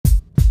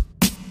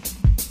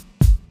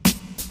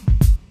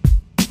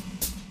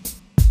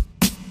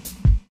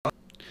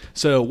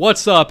So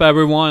what's up,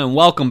 everyone, and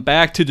welcome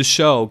back to the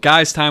show.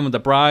 Guys Time with the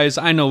Bries.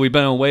 I know we've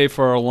been away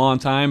for a long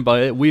time,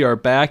 but we are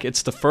back.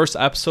 It's the first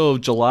episode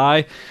of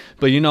July,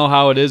 but you know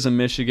how it is in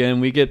Michigan.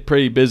 We get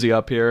pretty busy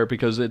up here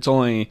because it's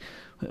only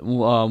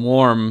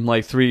warm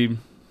like 3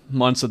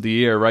 months of the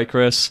year, right,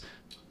 Chris?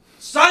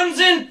 Suns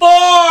in 4!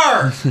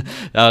 I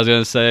was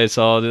going to say,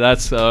 so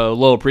that's a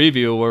little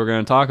preview of what we're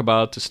going to talk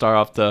about to start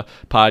off the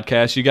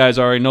podcast. You guys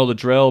already know the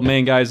drill.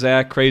 Main guy,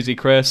 Zach, Crazy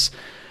Chris.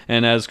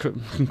 And as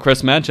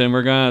Chris mentioned,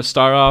 we're going to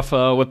start off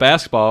with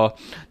basketball.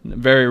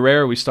 Very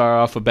rare we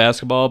start off with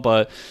basketball,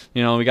 but,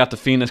 you know, we got the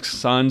Phoenix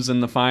Suns in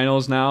the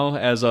finals now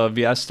as of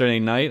yesterday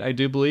night, I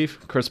do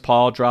believe. Chris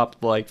Paul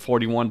dropped like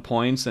 41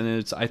 points,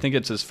 and I think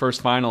it's his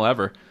first final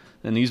ever.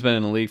 And he's been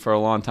in the league for a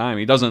long time.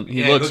 He looks great.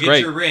 Go get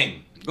your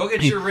ring. Go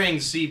get your ring,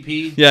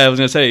 CP. Yeah, I was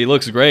going to say, he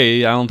looks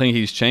great. I don't think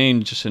he's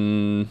changed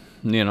in,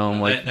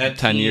 that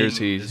 10 years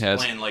he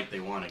has. Playing like they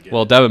want to get.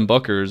 Well, Devin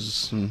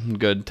Booker's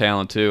good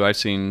talent, too. I've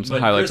seen some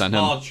highlights on him. Chris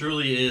Paul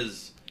truly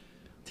is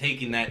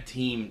taking that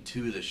team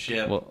to the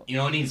ship. Well,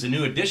 and he's a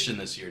new addition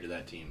this year to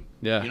that team.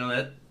 Yeah. You know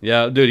that?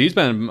 Yeah, dude, he's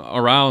been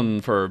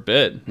around for a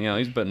bit.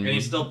 He's been and he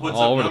still puts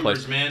all up over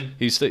numbers, the place. Man.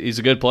 He's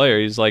a good player.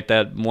 He's like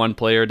that one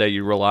player that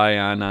you rely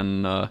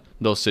on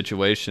those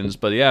situations.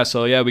 But yeah,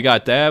 we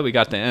got that. We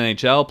got the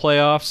NHL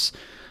playoffs.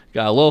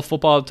 Got a little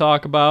football to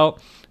talk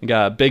about. We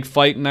got a big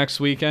fight next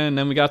weekend, and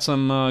then we got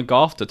some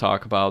golf to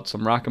talk about,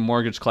 some Rocket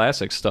Mortgage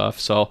Classic stuff.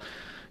 So,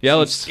 yeah,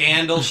 let's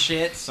scandal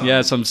shit.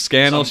 Some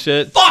scandal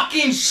shit.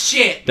 Fucking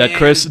shit. That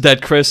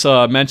Chris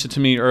mentioned to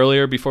me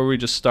earlier before we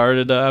just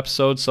started the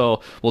episode.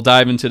 So we'll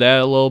dive into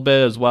that a little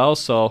bit as well.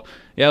 So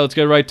yeah, let's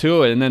get right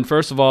to it. And then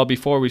first of all,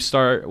 before we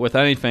start with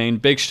anything,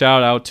 big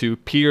shout out to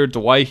Peter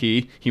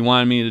Dwighty. He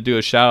wanted me to do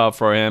a shout out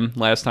for him.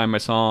 Last time I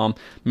saw him,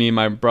 me and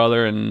my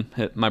brother and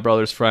my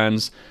brother's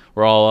friends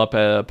were all up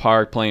at a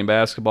park playing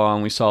basketball,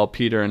 and we saw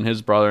Peter and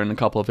his brother and a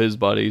couple of his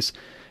buddies.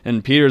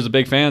 And Peter's a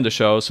big fan of the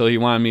show, so he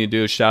wanted me to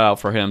do a shout-out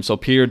for him. So,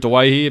 Peter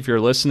Dwighty, if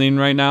you're listening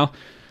right now,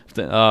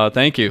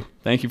 thank you.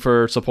 Thank you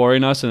for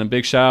supporting us, and a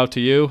big shout-out to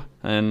you.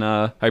 And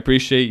I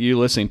appreciate you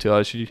listening to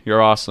us.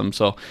 You're awesome.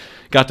 So,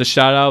 got the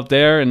shout-out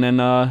there. And then,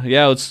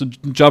 let's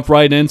jump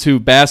right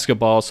into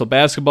basketball. So,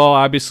 basketball,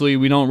 obviously,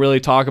 we don't really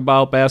talk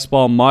about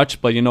basketball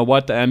much, but you know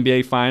what? The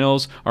NBA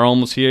Finals are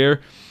almost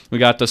here. We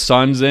got the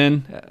Suns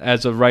in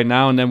as of right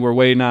now, and then we're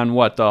waiting on,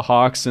 the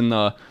Hawks and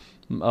the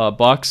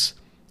Bucks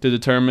to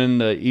determine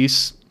the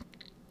East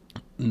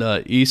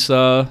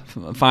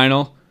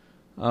final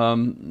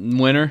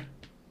winner.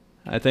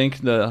 I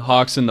think the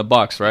Hawks and the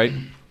Bucks, right?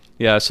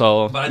 Yeah,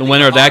 so the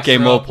winner of that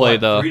game will play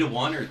the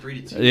 3-1 or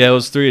 3-2. Yeah, it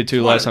was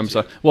 3-2 last time.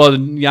 So, well,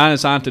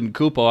 Giannis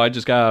Antetokounmpo, I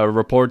just got a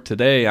report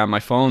today on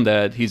my phone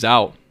that he's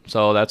out.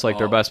 So that's like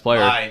their best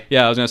player. Bye.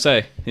 Yeah, I was gonna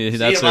say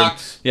that's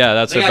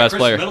their best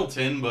player.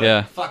 Middleton, but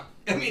yeah, fuck.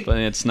 I mean, but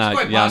it's not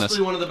quite Giannis.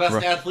 Possibly one of the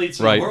best athletes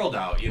in the world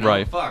out.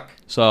 Right. Fuck.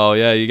 So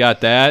yeah, you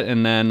got that,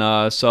 and then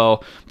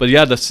but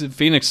yeah, the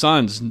Phoenix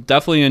Suns,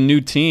 definitely a new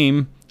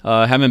team.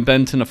 Haven't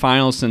been to the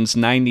finals since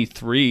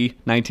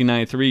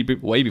 1993,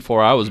 way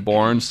before I was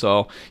born.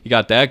 So you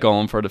got that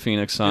going for the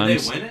Phoenix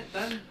Suns. Did they win it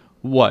then?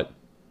 What?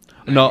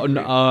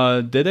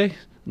 No, did they?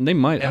 They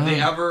might. Have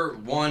they ever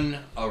won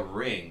a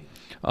ring?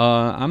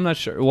 I'm not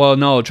sure. Well,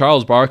 no,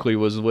 Charles Barkley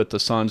was with the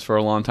Suns for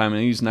a long time,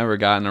 and he's never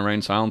gotten a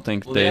ring, so I don't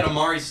think they had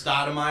Amari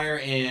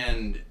Stoudemire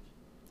and...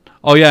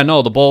 Oh, yeah,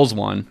 no, the Bulls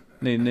won.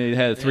 They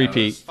had a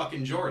three-peat.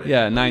 Fucking Jordan.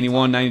 Yeah,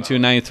 91, 92,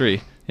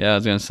 93. Yeah, I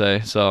was going to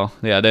say. So,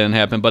 yeah, it didn't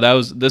happen.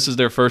 But this is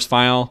their first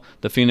final.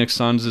 The Phoenix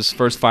Suns'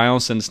 first final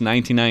since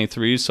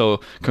 1993,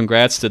 so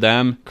congrats to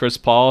them. Chris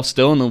Paul,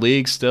 still in the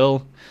league,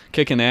 still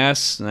kicking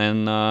ass,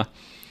 and...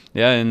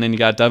 yeah, and then you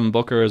got Devin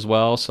Booker as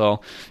well. So,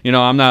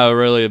 I'm not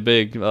really a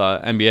big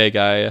NBA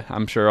guy.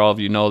 I'm sure all of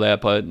you know that,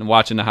 but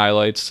watching the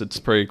highlights, it's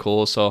pretty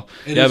cool. So,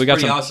 we got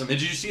pretty awesome.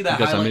 Did you see that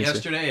highlight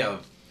yesterday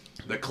of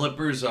the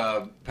Clippers,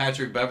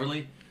 Patrick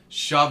Beverley,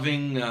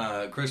 shoving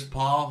Chris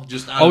Paul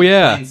just out of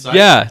plain sight?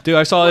 Yeah, dude,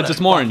 I saw it this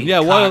morning.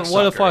 Yeah, what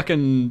a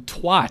fucking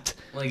twat.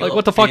 Like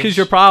what the fuck is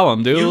your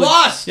problem, dude? You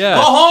lost. Yeah.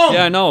 Go home.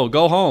 Yeah, I know.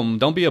 Go home.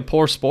 Don't be a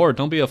poor sport.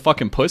 Don't be a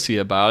fucking pussy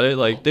about it.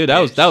 Like, dude, that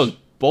was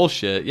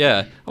bullshit.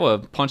 Yeah, I would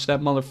have punched that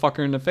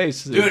motherfucker in the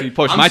face if he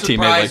pushed my teammate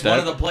like that. One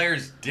of the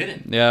players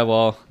didn't. Yeah,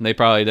 well, they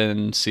probably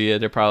didn't see it.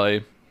 They're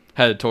probably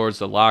headed towards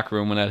the locker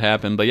room when that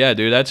happened. But yeah,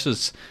 dude, that's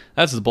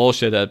the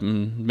bullshit that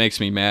makes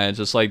me mad. It's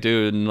just like,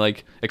 dude, and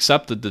like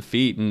accept the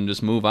defeat and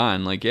just move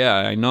on. Like, yeah,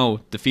 I know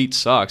defeat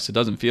sucks. It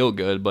doesn't feel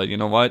good, but you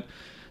know what?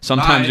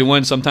 Sometimes you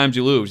win, sometimes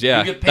you lose.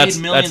 Yeah, you get paid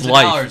millions of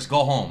dollars.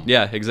 Go home.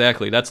 Yeah,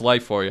 exactly. That's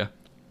life for you.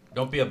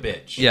 Don't be a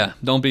bitch. Yeah,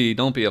 don't be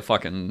a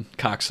fucking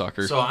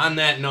cocksucker. So on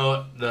that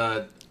note,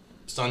 the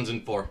Suns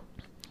in 4.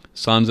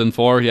 Suns in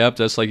 4, yep,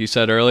 just like you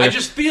said earlier. I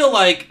just feel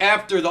like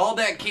after all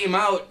that came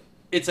out,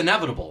 it's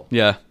inevitable.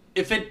 Yeah.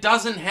 If it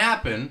doesn't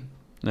happen.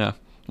 Yeah.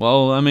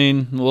 Well, I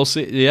mean, we'll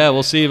see. Yeah,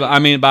 we'll see. I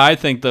mean, but I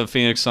think the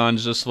Phoenix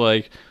Suns, just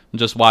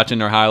watching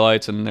their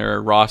highlights and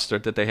their roster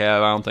that they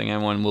have, I don't think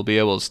anyone will be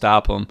able to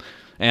stop them.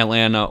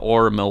 Atlanta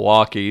or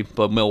Milwaukee.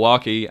 But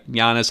Milwaukee,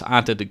 Giannis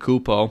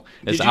Antetokounmpo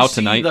is out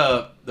tonight. Did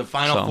you see the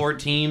Final Four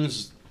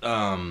teams,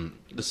 the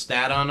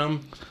stat on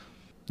them?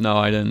 No,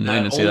 I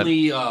didn't see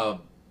that.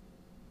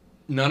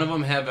 None of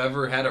them have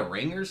ever had a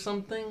ring or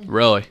something?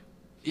 Really?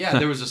 Yeah,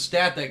 there was a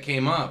stat that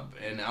came up,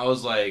 and I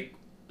was like,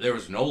 there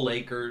was no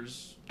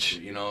Lakers.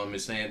 You know, I'm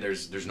just saying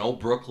there's no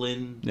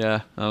Brooklyn.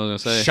 Yeah, I was gonna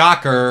say.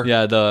 Shocker.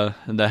 Yeah, the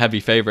heavy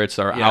favorites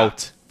are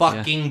out.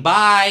 Fucking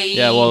bye.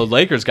 Yeah, well, the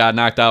Lakers got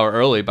knocked out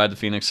early by the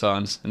Phoenix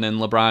Suns, and then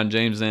LeBron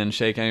James didn't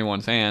shake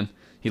anyone's hand.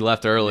 He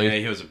left early. Yeah,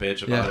 he was a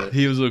bitch about it.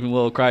 He was a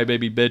little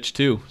crybaby bitch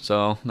too.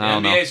 So the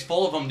NBA's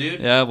full of them,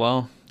 dude. Yeah,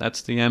 well,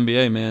 that's the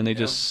NBA, man. They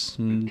just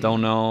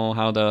don't know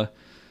how to,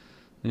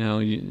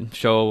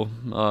 show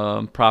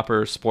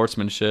proper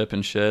sportsmanship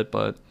and shit,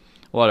 but.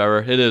 Whatever.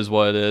 It is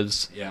what it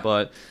is. Yeah.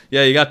 But,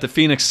 yeah, you got the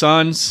Phoenix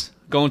Suns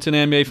going to the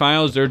NBA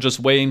Finals. They're just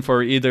waiting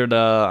for either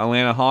the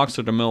Atlanta Hawks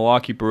or the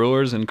Milwaukee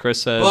Brewers. And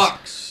Chris says...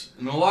 Bucks.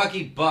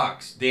 Milwaukee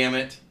Bucks, damn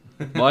it.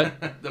 What?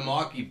 The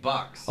Milwaukee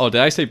Bucks. Oh,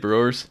 did I say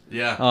Brewers?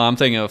 Yeah. Oh, I'm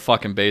thinking of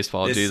fucking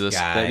baseball. This Jesus.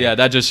 guy.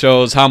 That just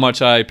shows how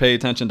much I pay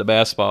attention to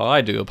basketball.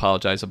 I do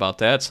apologize about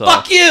that. So.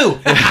 Fuck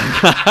you!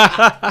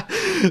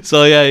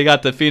 So, yeah, you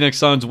got the Phoenix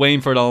Suns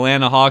waiting for the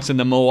Atlanta Hawks and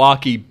the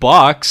Milwaukee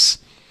Bucks.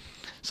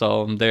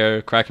 So I'm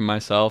there cracking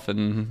myself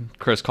and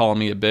Chris calling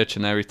me a bitch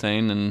and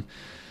everything. And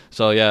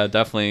so, yeah,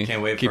 definitely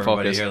can't wait keep for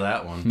everybody focused. to hear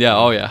that one. Yeah,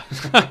 oh,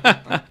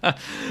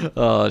 yeah.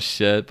 Oh,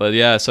 shit. But,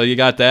 yeah, so you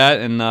got that.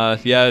 And,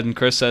 and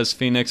Chris says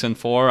Phoenix in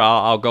 4.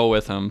 I'll go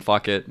with him.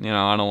 Fuck it.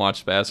 I don't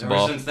watch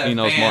basketball. Ever since that he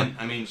knows fan, more.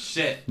 I mean,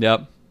 shit.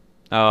 Yep.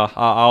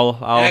 I'll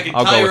I can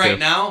I'll tell go you with right you.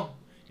 now,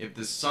 if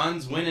the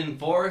Suns win in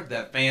 4,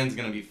 that fan's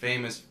going to be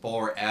famous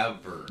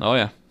forever. Oh,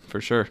 yeah,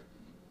 for sure.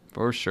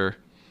 For sure.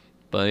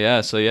 But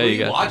yeah, so yeah, well, you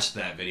got. You watched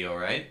that video,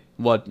 right?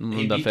 What?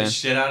 He the beat fan? the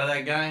shit out of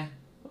that guy.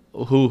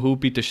 Who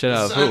beat the shit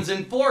out of who? The Suns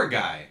in 4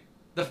 guy,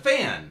 the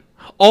fan.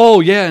 Oh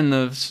yeah, in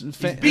the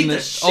beat the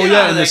shit oh yeah,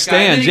 out of in the that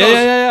stands. guy.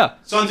 Yeah.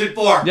 Suns in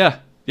 4.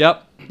 Yeah.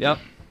 Yep.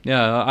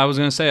 Yeah, I was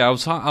gonna say I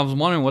was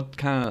wondering what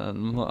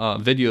kind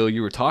of video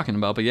you were talking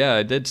about, but yeah,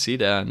 I did see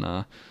that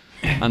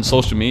on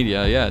social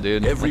media. Yeah,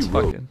 dude, that's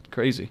fucking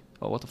crazy.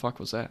 Oh, what the fuck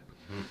was that?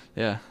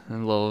 Yeah, a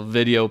little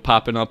video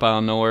popping up out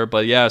of nowhere,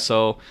 but yeah,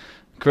 so.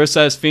 Chris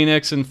says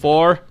Phoenix in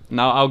 4.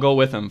 Now I'll go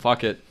with him.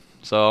 Fuck it.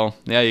 So,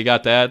 yeah, you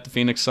got that. The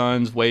Phoenix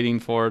Suns waiting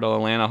for the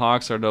Atlanta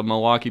Hawks or the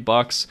Milwaukee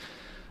Bucks.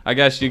 I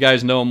guess you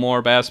guys know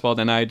more basketball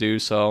than I do,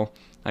 so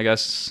I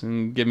guess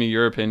give me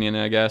your opinion,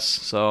 I guess.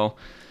 So,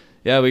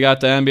 yeah, we got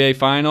the NBA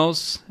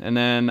Finals. And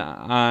then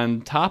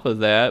on top of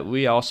that,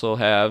 we also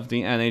have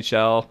the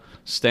NHL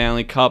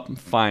Stanley Cup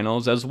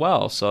Finals as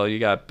well. So, you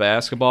got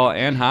basketball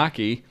and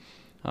hockey.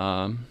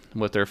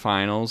 With their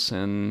finals,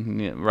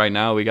 and right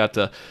now we got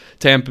the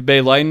Tampa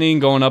Bay Lightning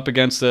going up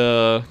against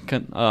the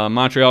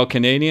Montreal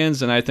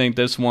Canadiens, and I think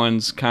this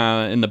one's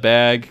kind of in the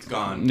bag. It's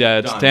gone. Yeah,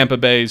 it's Done. Tampa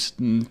Bay's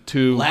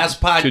too. Last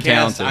too podcast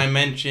talented. I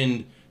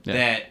mentioned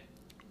that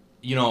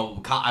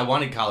I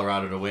wanted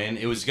Colorado to win.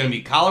 It was going to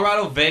be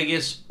Colorado,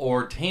 Vegas,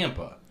 or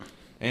Tampa,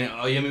 and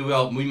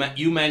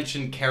you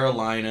mentioned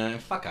Carolina.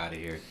 Fuck out of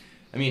here.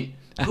 I mean,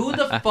 who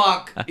the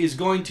fuck is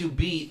going to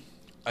beat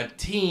a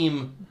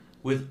team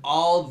with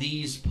all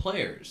these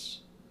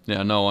players?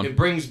 Yeah, no one. It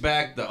brings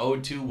back the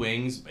O2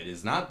 Wings, but it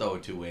is not the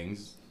O2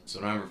 Wings, so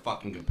don't ever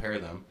fucking compare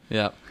them.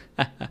 Yeah.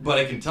 But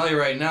I can tell you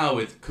right now,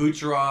 with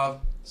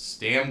Kucherov,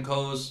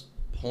 Stamkos,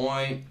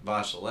 Point,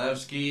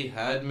 Vasilevsky,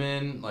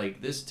 Hedman,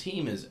 like, this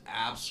team is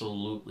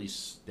absolutely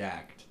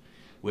stacked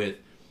with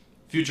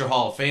future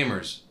Hall of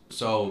Famers.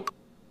 So,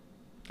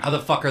 how the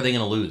fuck are they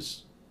going to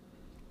lose?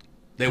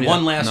 They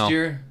won last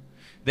year.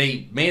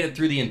 They made it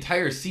through the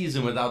entire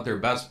season without their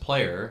best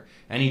player,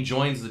 and he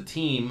joins the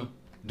team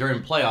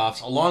during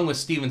playoffs, along with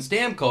Steven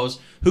Stamkos,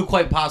 who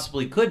quite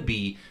possibly could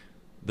be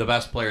the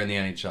best player in the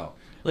NHL.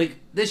 Like,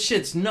 this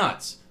shit's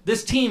nuts.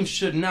 This team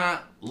should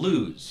not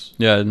lose.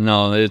 Yeah,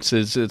 no, it's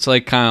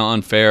like kind of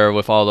unfair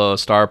with all the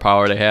star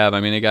power they have.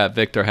 I mean, they got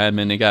Victor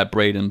Hedman, they got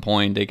Braden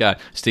Point, they got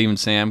Steven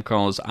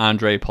Stamkos,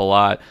 Andre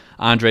Palat,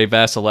 Andre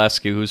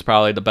Vasilevsky, who's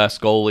probably the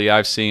best goalie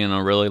I've seen in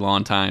a really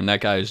long time.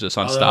 That guy is just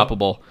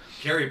unstoppable.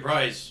 Carey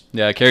Price.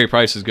 Yeah, Carey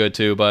Price is good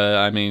too, but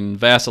I mean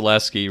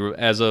Vasilevsky,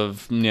 as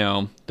of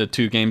the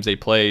 2 games they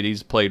played,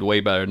 he's played way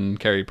better than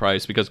Carey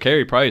Price, because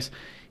Carey Price,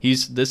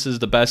 this is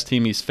the best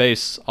team he's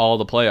faced all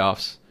the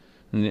playoffs.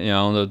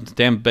 The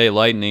Tampa Bay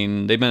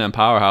Lightning, they've been in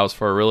powerhouse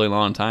for a really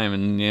long time,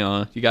 and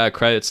you gotta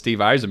credit Steve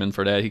Yzerman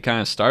for that. He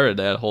kind of started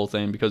that whole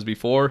thing, because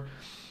before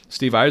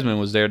Steve Yzerman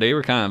was there, they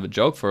were kind of a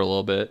joke for a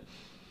little bit,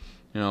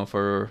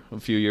 for a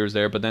few years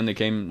there. But then they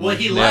came. Well,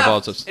 he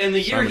left, and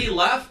the year he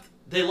left,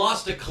 they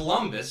lost to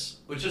Columbus,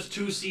 which is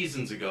 2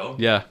 seasons ago.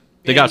 Yeah,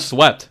 they got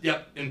swept.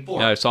 Yep, in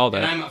 4. Yeah, I saw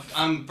that. And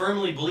I'm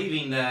firmly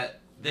believing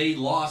that they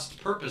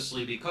lost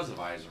purposely because of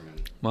Yzerman.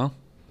 Well,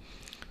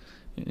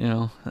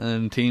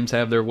 and teams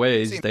have their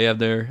ways. They have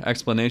their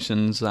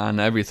explanations on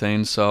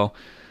everything. So,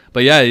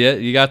 but yeah,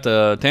 you got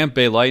the Tampa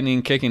Bay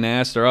Lightning kicking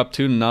ass. They're up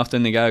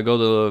 2-0. They got to go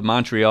to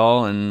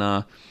Montreal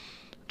and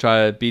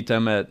try to beat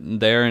them at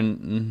there,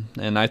 and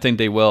I think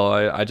they will.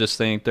 I just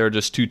think they're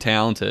just too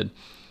talented.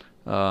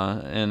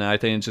 And I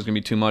think it's just going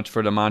to be too much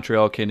for the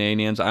Montreal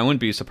Canadiens. I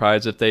wouldn't be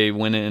surprised if they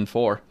win it in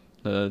 4,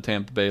 the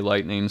Tampa Bay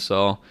Lightning.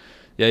 So,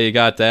 yeah, you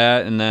got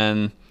that. And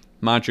then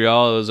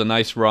Montreal, it was a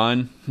nice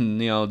run.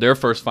 Their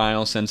first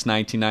final since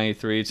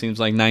 1993. It seems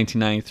like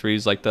 1993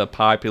 is like the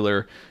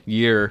popular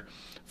year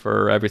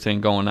for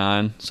everything going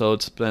on. So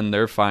it's been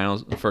their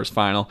first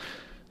final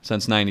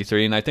since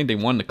 93. And I think they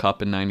won the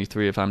Cup in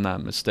 93, if I'm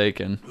not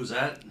mistaken. Who's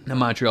that? The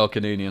Montreal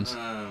Canadiens.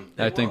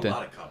 I think a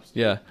lot of cups.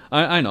 Yeah,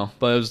 I know,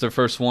 but it was their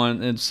first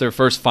one. It's their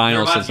first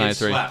final since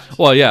 '93. Swept.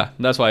 Well, yeah,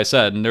 that's why I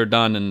said, and they're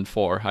done in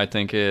 4. I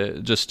think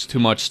just too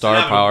much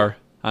star power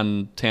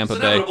on Tampa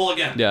Bay.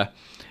 Again. Yeah,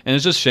 and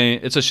it's just shame.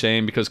 It's a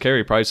shame because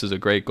Carey Price is a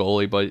great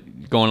goalie,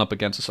 but going up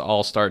against an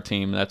all-star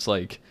team, that's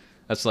like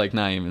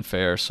not even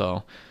fair.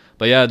 So,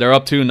 but yeah, they're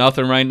up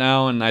 2-0 right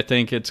now, and I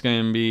think it's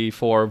going to be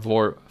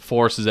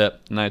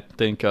 4-zip, and I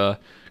think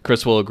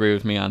Chris will agree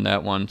with me on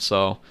that one.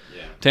 So.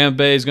 Yeah. Tampa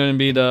Bay is going to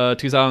be the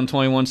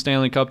 2021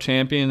 Stanley Cup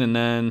champion, and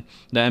then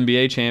the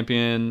NBA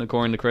champion,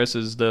 according to Chris,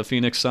 is the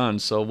Phoenix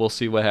Suns. So we'll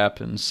see what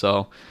happens.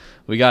 So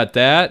we got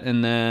that,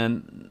 and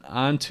then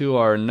on to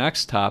our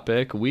next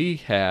topic. We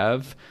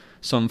have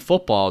some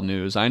football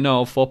news. I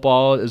know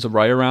football is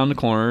right around the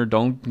corner.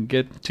 Don't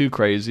get too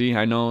crazy.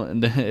 I know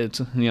it's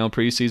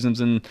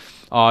preseason's in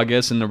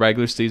August, and the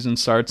regular season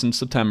starts in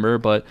September.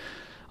 But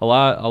a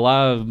lot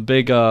of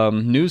big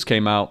news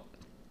came out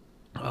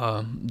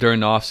during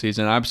the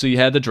offseason. Obviously, you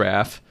had the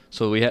draft,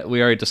 so we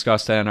already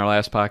discussed that in our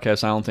last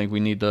podcast. I don't think we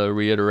need to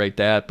reiterate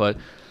that, but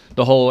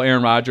the whole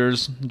Aaron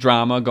Rodgers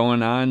drama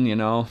going on,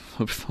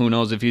 who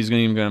knows if he's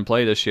even going to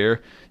play this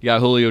year. You got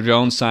Julio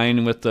Jones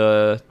signing with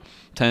the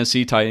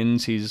Tennessee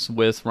Titans. He's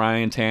with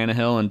Ryan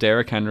Tannehill and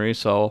Derrick Henry,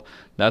 so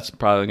that's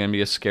probably going to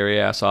be a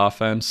scary-ass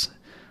offense.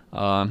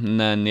 And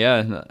then,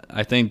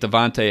 I think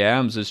Davante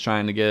Adams is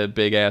trying to get a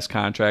big-ass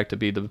contract to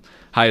be the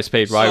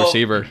highest-paid wide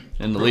receiver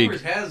in the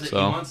league. Has it he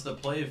wants to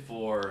play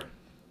for...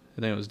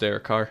 I think it was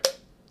Derek Carr.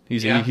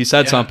 He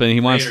said something. He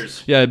wants...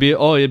 Raiders. Yeah,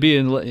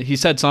 he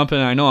said something.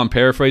 I know I'm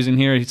paraphrasing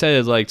here. He said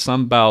it's like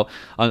something about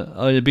it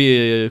would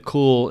be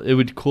cool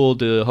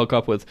to hook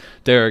up with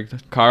Derek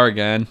Carr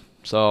again.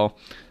 So,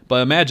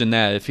 but imagine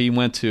that if he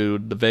went to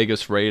the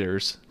Vegas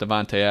Raiders,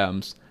 Davante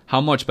Adams,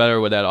 how much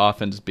better would that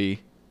offense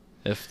be?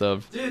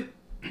 Dude,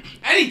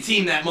 any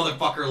team that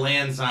motherfucker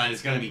lands on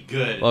is going to be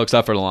good. Well,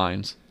 except for the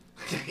Lions.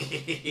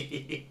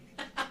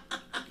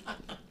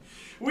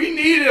 We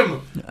need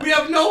him. We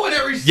have no one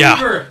at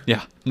receiver.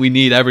 Yeah. We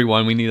need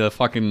everyone. We need a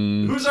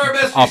fucking Who's our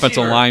best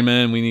offensive receiver?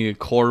 lineman. We need a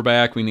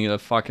quarterback. We need a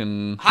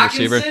fucking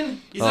receiver.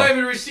 He's not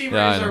even a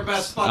receiver. He's our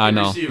best fucking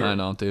receiver. I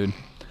know, dude.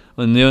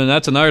 And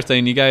that's another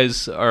thing. You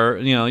guys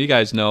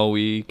know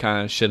we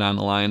kind of shit on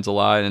the Lions a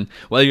lot, and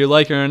whether you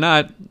like it or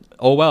not,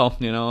 oh well,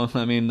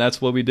 I mean,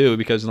 that's what we do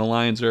because the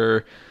Lions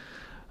are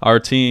our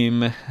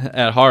team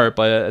at heart,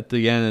 but at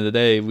the end of the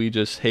day, we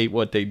just hate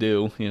what they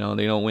do. They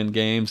don't win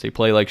games. They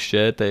play like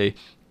shit. They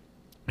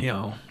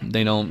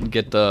don't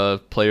get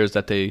the players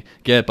that they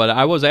get. But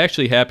I was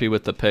actually happy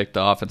with the pick,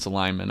 the offensive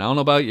lineman. I don't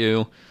know about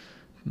you.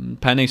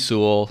 Penei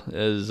Sewell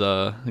is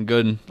a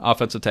good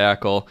offensive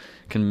tackle,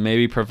 can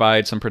maybe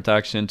provide some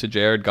protection to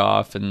Jared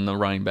Goff and the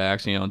running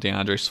backs,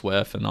 DeAndre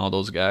Swift and all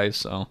those guys.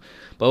 So,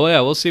 but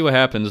yeah, we'll see what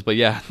happens. But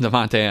yeah,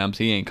 Davante Adams,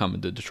 he ain't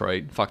coming to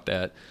Detroit. Fuck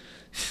that.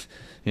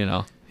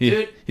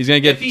 Dude, he's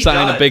gonna get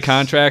signed a big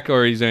contract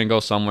or he's gonna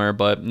go somewhere.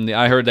 But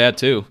I heard that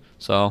too.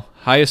 So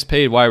highest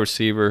paid wide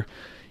receiver.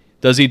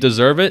 Does he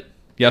deserve it?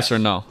 Yes or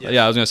no? Yes.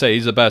 Yeah, I was gonna say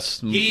he's the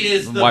best he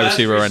is the wide best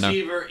receiver right now.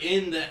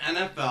 In the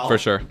NFL. For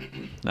sure.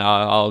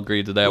 I'll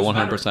agree to that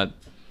 100%.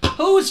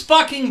 Who's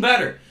fucking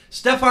better?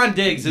 Stephon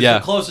Diggs is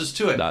the closest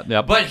to it.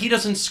 Yep. But he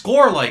doesn't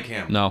score like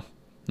him. No.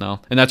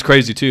 And that's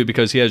crazy too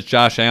because he has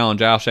Josh Allen.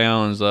 Josh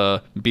Allen's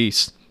a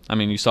beast. I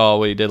mean, you saw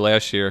what he did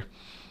last year.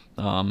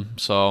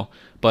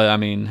 But I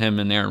mean, him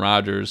and Aaron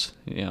Rodgers,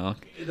 The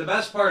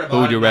best part about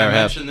who would you rather I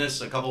have? mentioned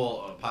this a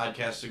couple of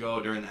podcasts ago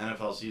during the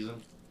NFL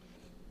season.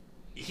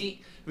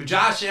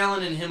 Josh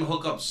Allen and him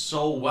hook up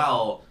so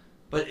well,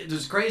 but it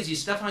was crazy.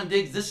 Stephon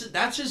Diggs,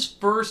 that's his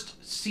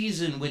first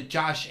season with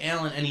Josh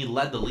Allen, and he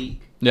led the league.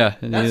 Yeah,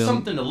 that's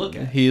something to look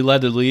at. He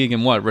led the league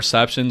in what,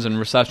 receptions and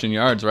reception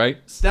yards,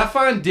 right?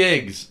 Stephon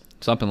Diggs,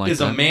 something like is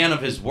that. a man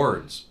of his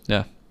words.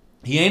 Yeah,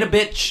 he ain't a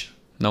bitch.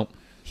 Nope.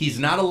 He's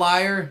not a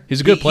liar.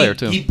 He's a good player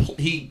too.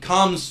 He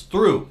comes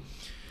through.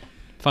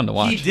 Fun to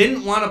watch. He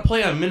didn't want to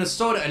play on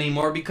Minnesota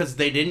anymore because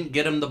they didn't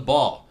get him the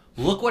ball.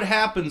 Look what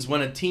happens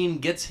when a team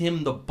gets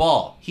him the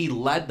ball. He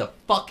led the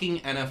fucking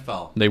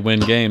NFL. They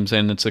win games,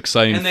 and it's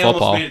exciting football. And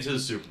they almost made it to the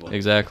Super Bowl.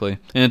 Exactly.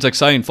 And it's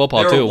exciting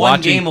football, too. They're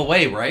one game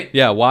away, right?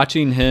 Yeah,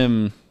 watching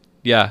him...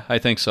 Yeah, I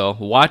think so.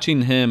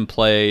 Watching him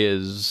play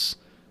is...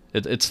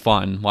 It's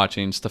fun,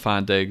 watching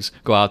Stephon Diggs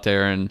go out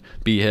there and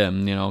be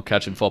him,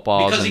 catching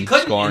footballs and because he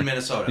couldn't scoring. in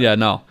Minnesota. Yeah,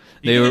 no.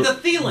 You give it to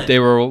Thielen. They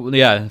were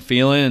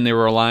Thielen, and they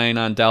were relying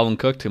on Dalvin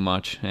Cook too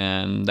much.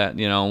 And that,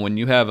 when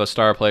you have a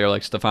star player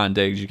like Stephon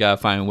Diggs, you gotta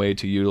find a way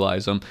to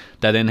utilize them.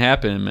 That didn't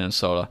happen in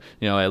Minnesota.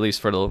 At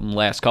least for the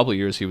last couple of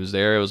years he was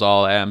there, it was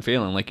all Adam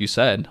Thielen, like you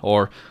said,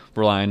 or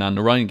relying on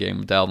the running game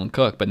with Dalvin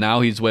Cook. But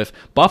now he's with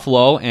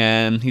Buffalo,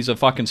 and he's a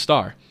fucking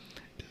star.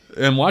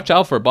 And watch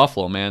out for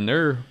Buffalo, man.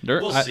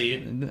 We'll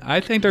see.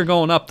 I think they're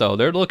going up though.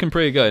 They're looking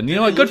pretty good. And you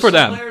know what? Good for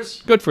them.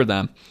 Players? Good for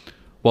them.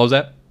 What was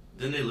that?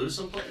 Didn't they lose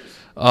some players?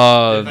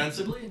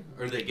 Defensively,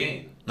 or they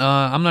gain?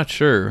 I'm not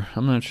sure.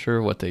 I'm not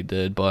sure what they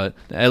did, but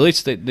at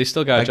least they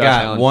still got Josh Allen.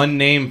 I got one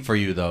name for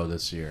you though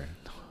this year.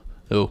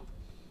 Who?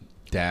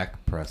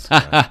 Dak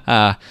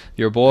Prescott.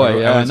 Your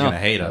boy. Everyone's gonna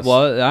hate us.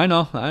 Well, I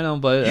know,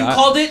 but you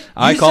called it.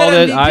 I called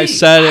it. I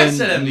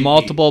said in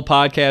multiple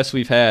podcasts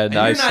we've had. And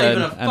I you're not said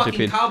even a fucking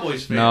MVP.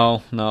 Cowboys fan.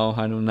 No,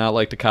 I do not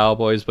like the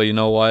Cowboys. But you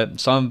know what?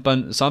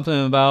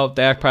 Something about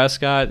Dak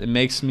Prescott, it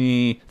makes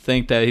me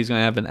think that he's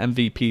gonna have an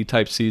MVP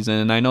type season.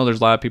 And I know there's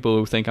a lot of people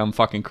who think I'm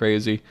fucking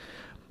crazy,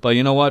 but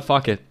you know what?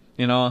 Fuck it.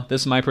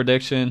 This is my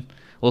prediction.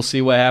 We'll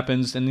see what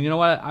happens. And you know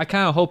what? I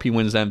kind of hope he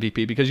wins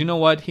MVP because you know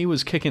what? He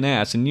was kicking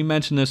ass. And you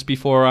mentioned this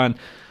before on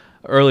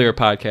earlier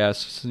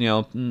podcasts,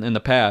 in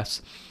the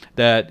past,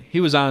 that he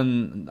was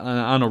on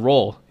a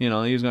roll. He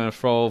was going to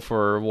throw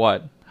for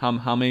what?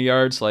 How many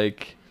yards?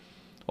 Like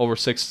over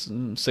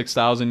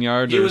 6,000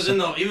 yards. He was in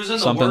the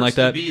something works like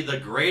that. To be the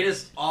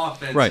greatest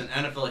offense in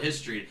NFL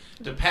history,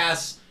 to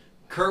pass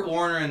Kurt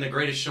Warner in The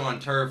Greatest Show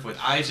on Turf with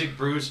Isaac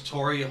Bruce,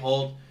 Torrey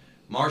Holt,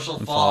 Marshall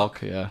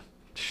Faulk. Yeah.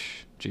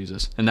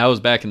 Jesus. And that was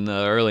back in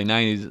the early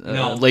 90s,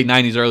 No. late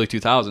 90s, early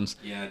 2000s.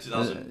 Yeah,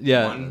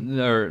 2001.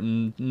 Or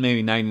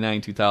maybe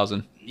 99,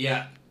 2000.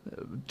 Yeah.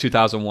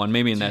 2001,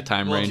 maybe in that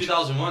time range.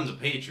 2001's the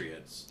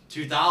Patriots.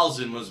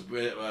 2000 was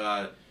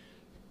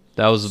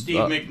that was Steve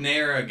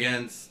McNair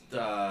against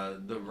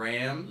the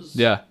Rams.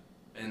 Yeah.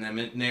 And then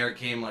McNair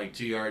came like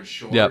 2 yards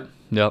short.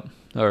 Yep.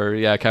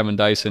 Or Kevin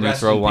Dyson, he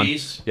throw one.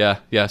 Peace. Yeah,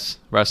 yes.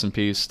 Rest in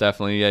peace,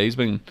 definitely. Yeah, he's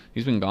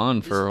been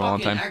gone for a long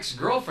time. His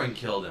ex-girlfriend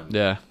killed him.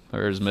 Yeah.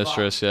 Or his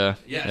mistress, yeah,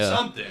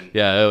 something.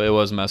 Yeah, it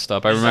was messed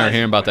up. I remember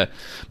hearing about that.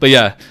 But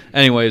yeah,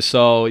 anyways,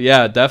 so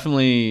yeah,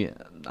 definitely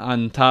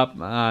on top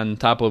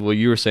of what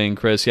you were saying,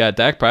 Chris. Yeah,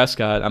 Dak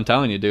Prescott. I'm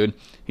telling you, dude,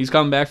 he's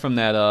coming back from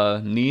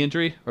that knee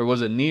injury, or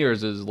was it knee or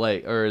his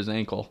leg or his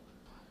ankle?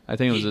 I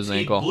think it was his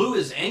ankle. He blew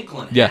his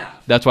ankle in half. Yeah,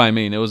 that's what I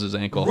mean. It was his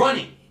ankle.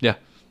 Running.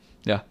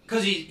 Yeah.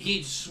 Because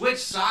he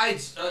switched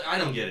sides. I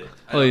don't get it.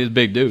 Well, he's a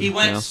big dude. He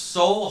went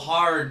so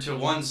hard to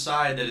one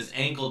side that his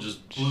ankle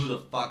just blew the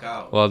fuck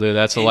out. Well, dude,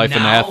 that's the life of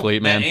an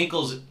athlete, man. That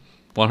ankle's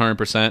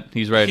 100%.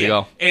 He's ready to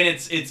go. And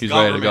it's he's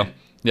government. Ready to go.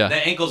 Yeah.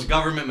 That ankle's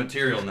government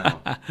material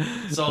now.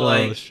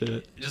 So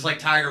shit. Just like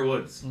Tiger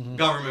Woods,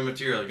 government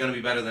material, gonna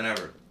be better than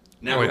ever.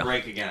 Never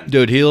break again.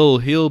 Dude,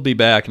 he'll be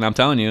back, and I'm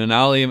telling you, and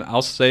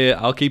I'll say it,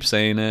 I'll keep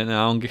saying it, and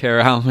I don't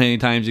care how many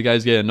times you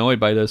guys get annoyed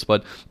by this,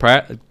 but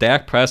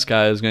Dak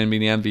Prescott is going to be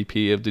the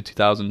MVP of the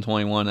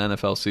 2021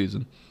 NFL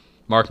season.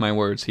 Mark my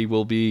words, he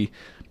will be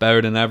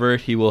better than ever.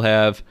 He will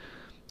have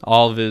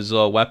all of his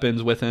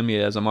weapons with him. He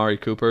has Amari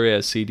Cooper, he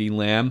has CeeDee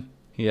Lamb,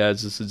 he has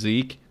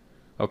Zeke,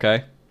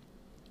 okay?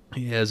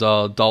 He has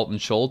Dalton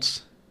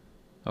Schultz,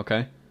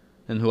 okay?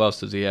 And who else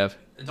does he have?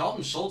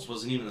 Dalton Schultz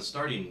wasn't even the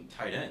starting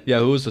tight end. Yeah,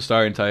 who was the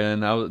starting tight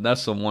end?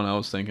 That's the one I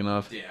was thinking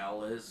of.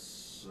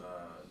 Dallas.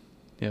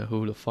 Yeah,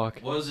 who the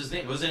fuck? What was his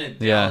name? Wasn't it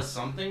Dallas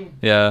something?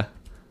 Yeah,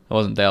 it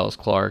wasn't Dallas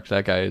Clark.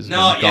 That guy has been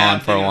gone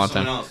for a long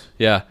time. Else.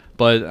 Yeah,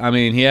 but I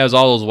mean, he has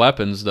all those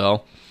weapons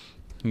though.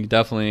 He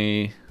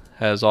definitely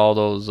has all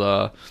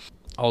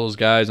those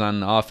guys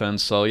on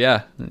offense. So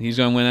yeah, he's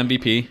going to win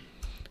MVP.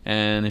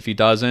 And if he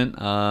doesn't,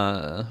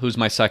 who's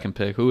my second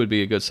pick? Who would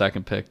be a good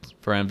second pick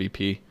for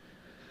MVP?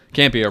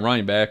 Can't be a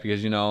running back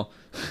because,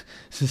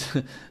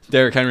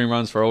 Derrick Henry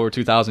runs for over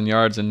 2,000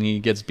 yards and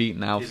he gets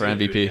beaten out for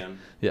MVP.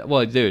 Yeah,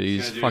 well, dude,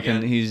 he's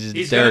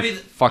Derrick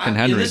fucking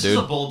Henry, this dude. This is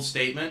a bold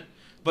statement,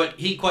 but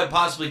he quite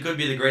possibly could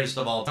be the greatest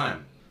of all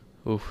time.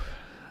 Oof.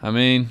 I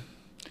mean,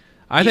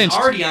 I he's think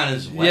already on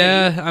his way.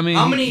 Yeah, I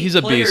mean, he's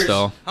a beast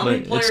though. How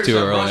many players it's too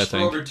have early, rushed I for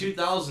think. over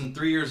 2,000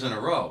 3 years in a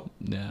row?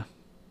 Yeah.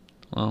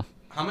 Well.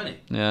 How many?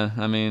 Yeah,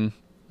 I mean,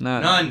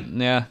 none.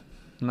 Yeah.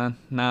 Not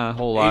a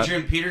whole lot.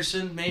 Adrian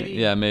Peterson, maybe?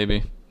 Yeah,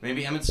 maybe.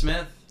 Maybe Emmitt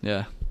Smith?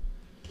 Yeah.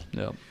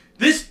 Yep.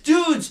 This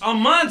dude's a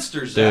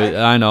monster, Zach. Dude,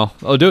 I know.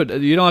 Oh, dude,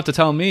 you don't have to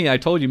tell me. I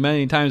told you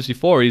many times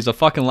before. He's a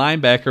fucking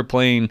linebacker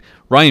playing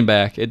running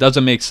back. It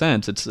doesn't make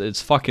sense.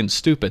 It's fucking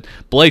stupid.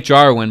 Blake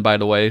Jarwin, by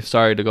the way.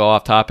 Sorry to go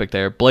off topic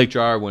there. Blake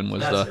Jarwin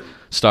was the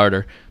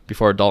starter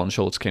before Dalton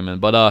Schultz came in.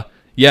 But,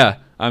 yeah.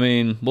 I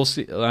mean, we'll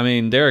see. I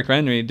mean, Derrick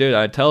Henry, dude,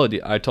 I told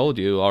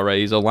you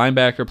already. He's a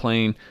linebacker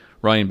playing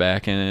running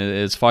back, and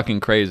it's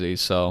fucking crazy.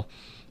 So,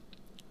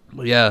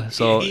 yeah.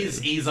 So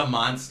he's a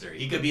monster.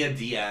 He could be a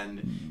D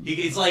end.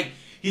 He's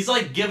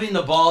like giving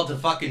the ball to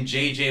fucking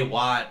J.J.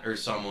 Watt or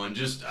someone.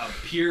 Just a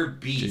pure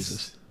beast.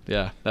 Jesus.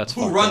 Yeah, that's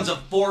who runs a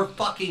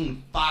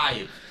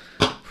 4-5.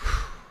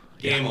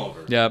 Game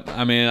over. Yep.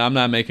 I mean, I'm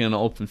not making an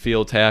open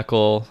field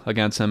tackle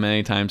against him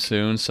anytime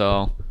soon.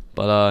 So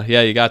But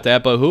yeah, you got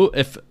that. But who,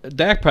 if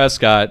Dak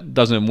Prescott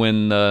doesn't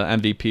win the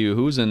MVP,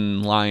 who's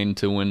in line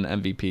to win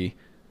MVP?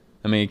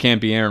 I mean, it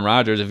can't be Aaron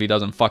Rodgers if he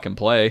doesn't fucking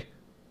play.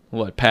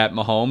 What, Pat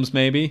Mahomes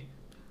maybe?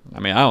 I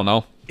mean, I don't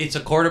know. It's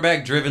a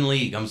quarterback-driven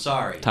league. I'm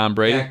sorry. Tom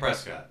Brady? Dak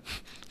Prescott.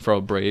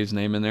 Throw Brady's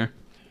name in there.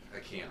 I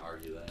can't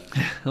argue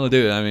that. Well,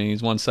 dude, I mean,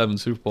 he's won 7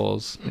 Super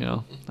Bowls. You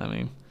know, I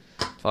mean,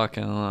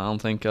 fucking, I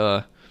don't think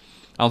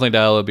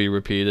that'll be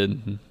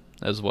repeated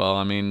as well.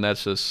 I mean,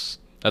 that's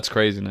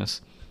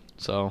craziness.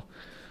 So,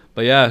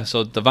 but yeah,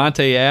 so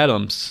Davante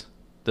Adams,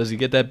 does he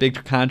get that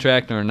big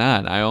contract or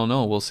not? I don't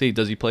know. We'll see.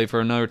 Does he play for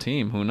another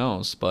team? Who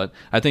knows? But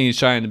I think he's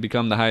trying to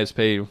become the highest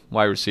paid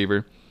wide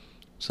receiver.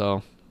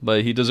 So,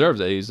 but he deserves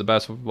it. He's the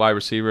best wide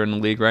receiver in the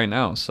league right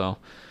now. So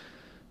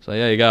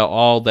yeah, you got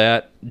all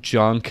that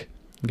junk.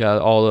 You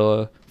got all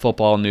the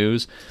football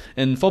news.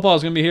 And football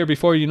is going to be here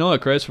before you know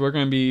it, Chris. We're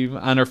going to be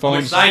on our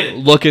phones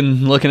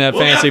looking at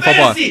fantasy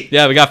football.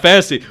 Yeah, we got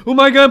fantasy. Who am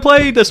I going to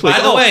play this week?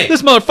 By the way,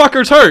 this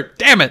motherfucker's hurt.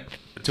 Damn it.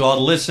 To all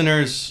the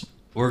listeners,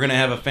 we're going to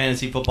have a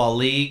fantasy football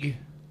league.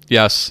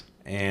 Yes.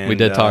 And we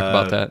did talk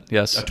about that.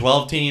 Yes. A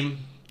 12-team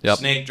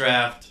snake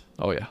draft.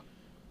 Oh, yeah.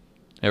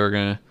 Yeah, we're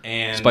going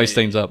to spice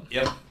things up.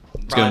 Yep.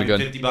 It's going to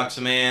be good. $50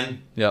 a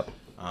man. Yep.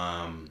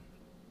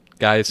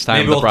 Guys, it's time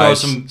maybe we'll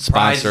prize. throw some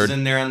prizes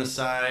in there on the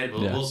side.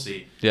 We'll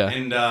see. Yeah.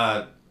 And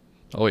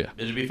oh yeah,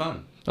 it'll be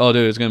fun. Oh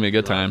dude, it's gonna be a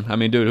good time. I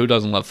mean, dude, who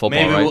doesn't love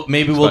football, right?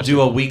 Maybe we'll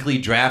do a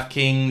weekly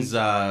DraftKings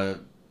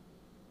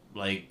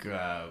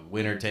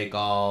winner take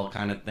all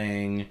kind of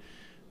thing.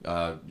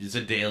 It's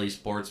a daily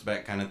sports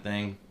bet kind of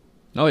thing.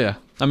 Oh yeah,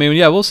 I mean,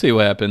 yeah, we'll see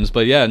what happens,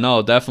 but yeah,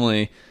 no,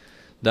 definitely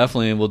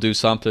we'll do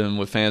something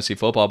with fantasy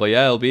football. But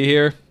yeah, it'll be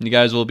here. You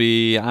guys will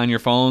be on your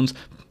phones,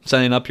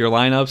 setting up your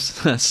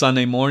lineups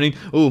Sunday morning.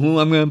 Ooh, who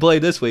I'm going to play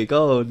this week?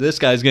 Oh, this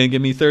guy's going to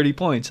give me 30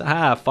 points.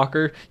 Ah,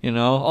 fucker. You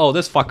know, oh,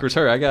 this fucker's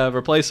hurt. I got to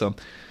replace him.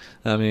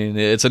 I mean,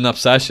 it's an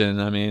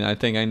obsession. I mean, I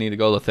think I need to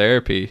go to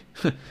therapy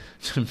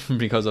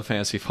because of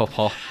fantasy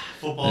football.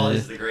 Football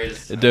is the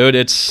greatest. Dude,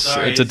 it's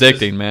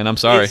addicting, man. I'm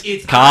sorry.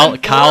 It's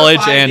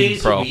college and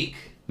pro. Week.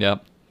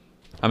 Yep.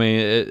 I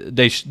mean,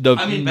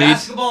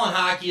 basketball and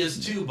hockey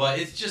is too, but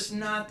it's just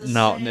not the same.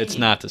 No, it's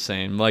not the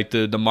same. Like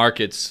the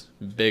market's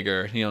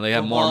bigger. You know, they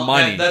have more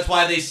money. That's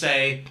why they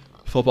say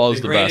football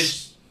is the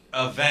best. The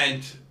greatest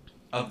event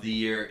of the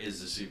year is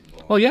the Super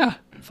Bowl. Well, yeah.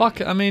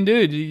 Fuck. I mean,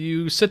 dude,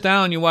 you sit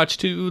down, you watch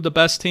the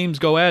best teams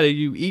go at it.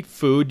 You eat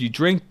food, you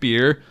drink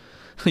beer,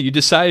 you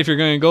decide if you're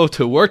going to go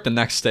to work the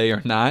next day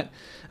or not.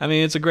 I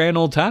mean, it's a grand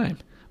old time.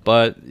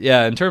 But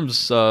yeah, in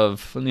terms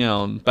of, you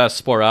know, best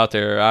sport out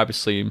there,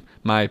 obviously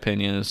my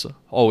opinion has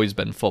always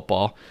been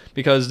football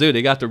because, dude,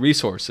 they got the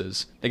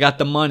resources, they got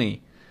the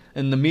money,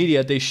 and the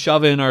media, they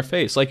shove it in our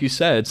face. Like you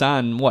said, it's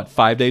on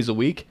 5 days a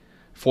week,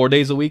 4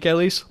 days a week at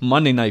least.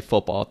 Monday night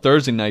football,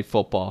 Thursday night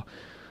football,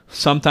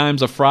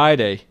 sometimes a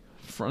Friday,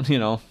 you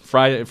know,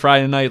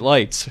 Friday night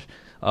lights.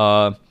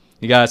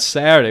 You got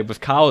Saturday with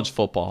college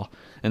football.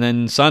 And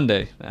then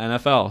Sunday,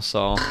 NFL.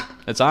 So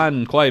it's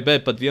on quite a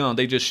bit, but, you know,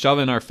 they just shove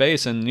it in our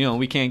face, and, you know,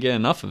 we can't get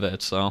enough of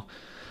it. So,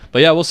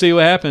 but, yeah, we'll see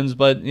what happens.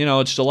 But, you know,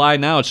 it's July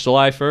now. It's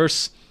July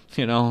 1st.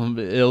 You know,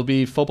 it'll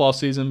be football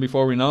season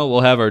before we know it. We'll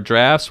have our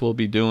drafts. We'll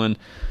be doing,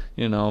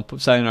 you know,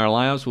 setting our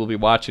lineups. We'll be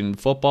watching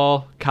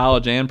football,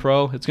 college and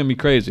pro. It's going to be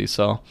crazy.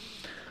 So,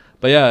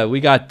 but, yeah, we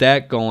got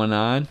that going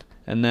on.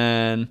 And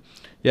then,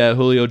 yeah,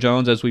 Julio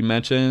Jones, as we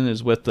mentioned,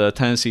 is with the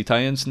Tennessee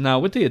Titans. Now,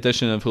 with the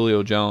addition of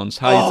Julio Jones,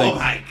 how do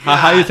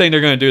you think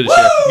they're going to do this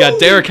year? You got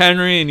Derrick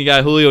Henry and you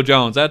got Julio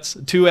Jones. That's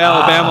 2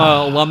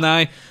 Alabama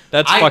alumni.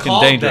 That's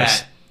fucking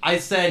dangerous. I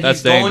said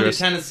he's going to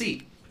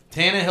Tennessee.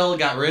 Tannehill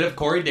got rid of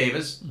Corey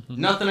Davis.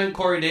 Mm-hmm. Nothing on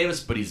Corey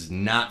Davis, but he's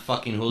not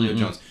fucking Julio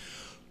Jones.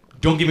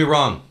 Don't get me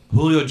wrong.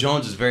 Julio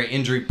Jones is very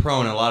injury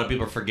prone, and a lot of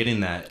people are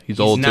forgetting that.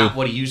 He's old, not too.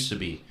 what he used to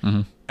be.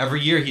 Mm-hmm.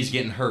 Every year he's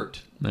getting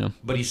hurt. Yeah.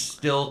 But he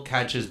still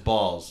catches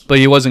balls. But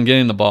he wasn't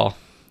getting the ball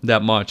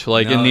that much.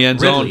 Like in the end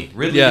zone.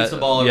 Ridley gets the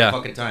ball every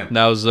fucking time.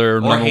 That was their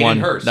number Hayden one.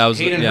 Hurst. That was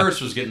Hayden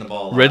Hurst was getting the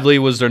ball a lot. Ridley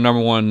was their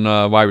number one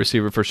wide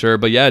receiver for sure.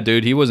 But yeah,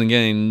 dude, he wasn't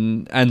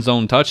getting end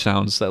zone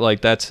touchdowns.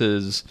 That's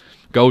his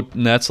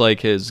that's like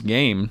his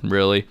game,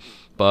 really.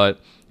 But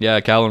yeah,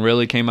 Calvin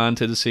Ridley came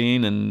onto the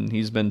scene and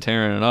he's been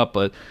tearing it up.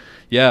 But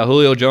yeah,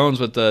 Julio Jones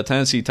with the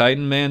Tennessee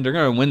Titans, man, they're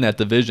gonna win that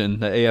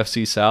division, the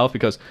AFC South,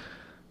 because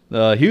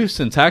the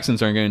Houston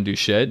Texans aren't going to do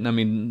shit. I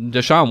mean,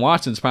 Deshaun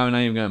Watson's probably not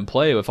even going to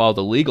play with all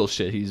the legal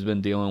shit he's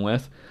been dealing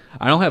with.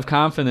 I don't have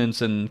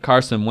confidence in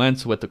Carson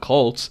Wentz with the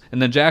Colts.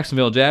 And the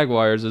Jacksonville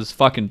Jaguars is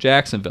fucking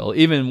Jacksonville,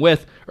 even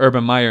with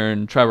Urban Meyer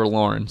and Trevor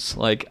Lawrence.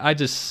 Like, I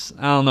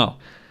don't know.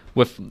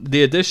 With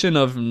the addition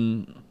of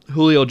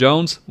Julio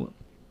Jones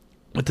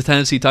with the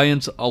Tennessee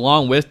Titans,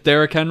 along with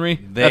Derrick Henry,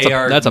 that's a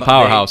powerhouse. That's a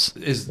powerhouse.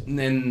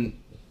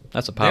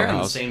 They're on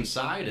the same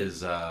side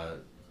as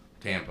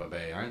Tampa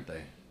Bay, aren't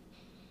they?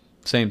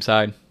 Same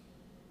side.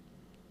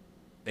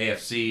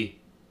 AFC,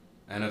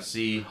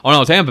 NFC. Oh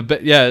no, Tampa.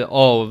 Yeah.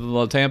 Oh,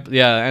 well, Tampa.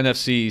 Yeah,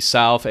 NFC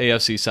South,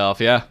 AFC South.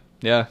 Yeah,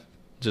 yeah.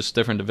 Just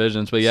different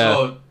divisions, but yeah,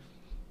 so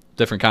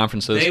different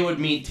conferences. They would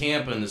meet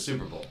Tampa in the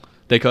Super Bowl.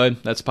 They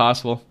could. That's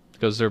possible.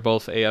 because they're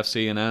both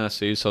AFC and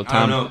NFC. So I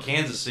Tom, don't know.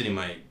 Kansas City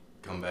might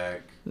come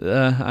back.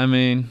 I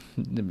mean,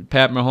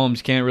 Pat Mahomes,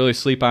 you can't really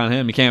sleep on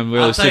him. You can't really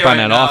I'll tell sleep you on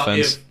right that now,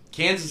 offense. If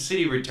Kansas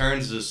City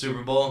returns to the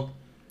Super Bowl,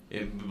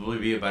 it will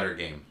be a better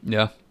game.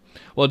 Yeah.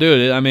 Well,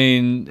 dude, I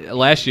mean,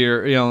 last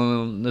year,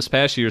 this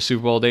past year's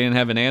Super Bowl, they didn't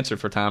have an answer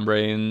for Tom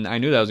Brady, and I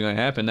knew that was going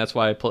to happen. That's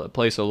why I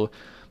placed a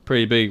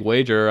pretty big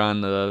wager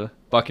on the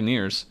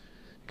Buccaneers,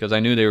 because I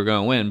knew they were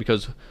going to win.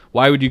 Because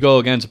why would you go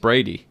against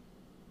Brady?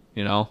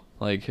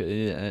 Like,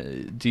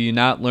 do you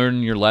not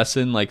learn your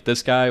lesson? Like,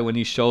 this guy, when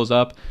he shows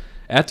up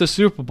at the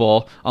Super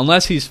Bowl,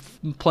 unless he's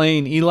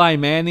playing Eli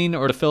Manning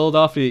or the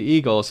Philadelphia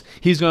Eagles,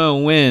 he's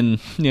going to win,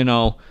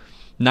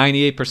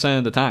 98%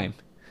 of the time.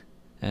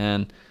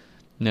 And,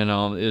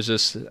 it's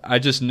just, I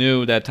just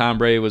knew that Tom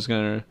Brady was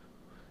going to,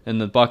 and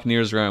the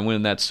Buccaneers were going to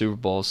win that Super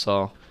Bowl.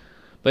 So,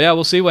 but yeah,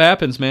 we'll see what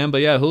happens, man.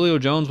 But yeah, Julio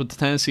Jones with the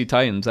Tennessee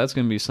Titans, that's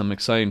going to be some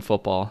exciting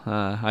football.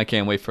 I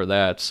can't wait for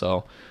that.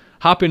 So,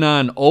 hopping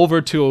on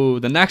over to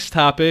the next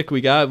topic,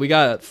 we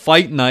got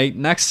Fight Night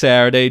next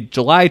Saturday,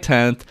 July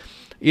 10th,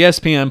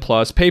 ESPN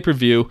Plus,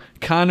 pay-per-view,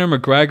 Conor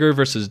McGregor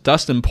versus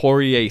Dustin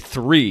Poirier,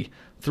 third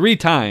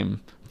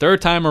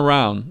time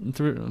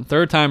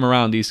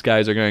around these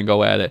guys are going to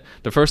go at it.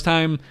 The first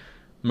time,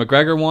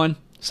 McGregor won.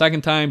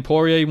 Second time,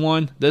 Poirier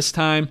won. This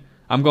time,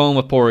 I'm going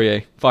with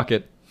Poirier. Fuck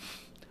it.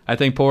 I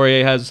think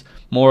Poirier has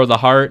more of the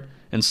heart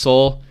and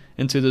soul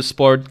into the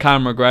sport.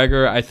 Conor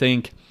McGregor, I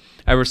think,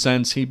 ever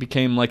since he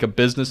became like a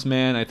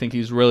businessman, I think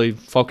he's really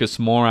focused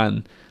more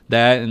on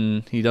that,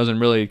 and he doesn't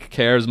really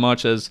care as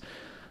much as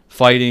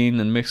fighting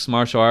and mixed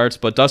martial arts.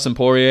 But Dustin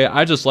Poirier,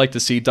 I just like to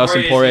see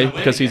Dustin Poirier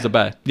because he's the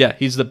best. Yeah,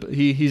 he's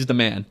the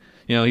man.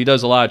 He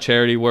does a lot of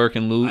charity work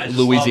in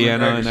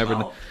Louisiana and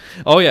everything. Mouth.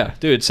 Oh yeah,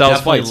 dude, it sells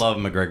Definitely fights. love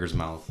McGregor's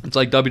mouth. It's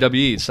like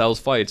WWE, it sells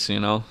fights,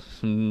 and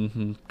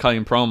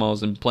cutting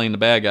promos and playing the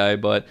bad guy.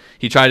 But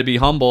he tried to be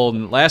humble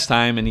last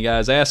time, and he got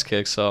his ass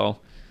kicked. So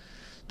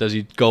does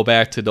he go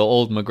back to the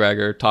old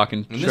McGregor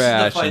talking And trash?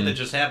 This is the fight that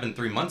just happened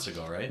 3 months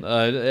ago, right?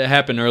 It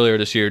happened earlier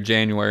this year,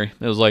 January.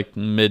 It was like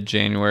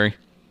mid-January.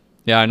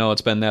 Yeah, I know,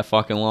 it's been that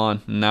fucking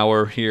long. And now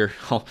we're here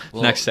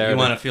next Saturday. You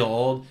want to feel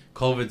old?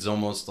 COVID's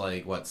almost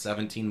like,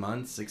 17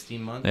 months,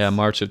 16 months? Yeah,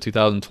 March of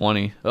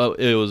 2020. Oh,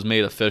 it was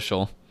made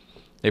official.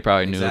 They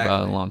probably knew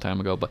about it a long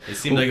time ago, but it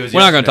seemed like it was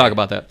we're not going to yesterday. talk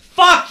about that.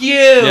 Fuck you!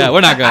 Yeah,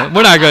 we're not going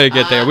to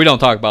get there. We don't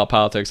talk about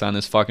politics on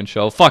this fucking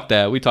show. Fuck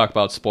that. We talk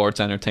about sports,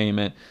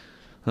 entertainment,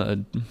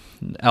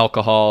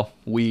 alcohol,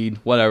 weed,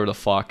 whatever the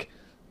fuck.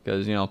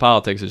 Because,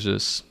 politics is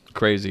just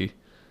crazy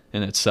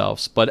in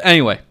itself. But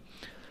anyway,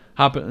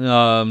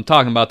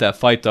 talking about that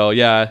fight, though,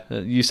 yeah,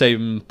 you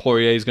say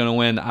Poirier's going to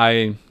win.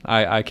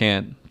 I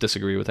can't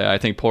disagree with that. I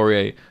think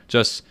Poirier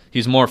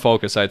he's more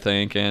focused, I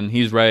think, and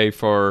he's ready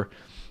for,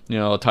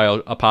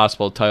 a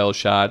possible title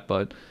shot.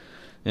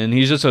 And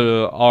he's just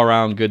an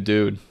all-around good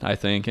dude, I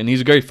think. And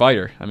he's a great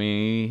fighter. I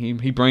mean,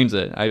 he brings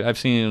it. I've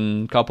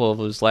seen a couple of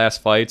his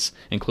last fights,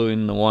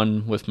 including the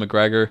one with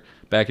McGregor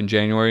back in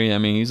January. I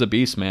mean, he's a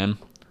beast, man.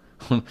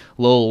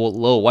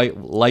 little white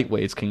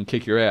lightweights can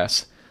kick your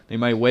ass. They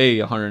might weigh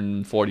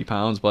 140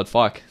 pounds, but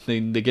fuck, they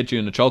get you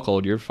in the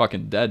chokehold, you're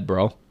fucking dead,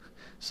 bro.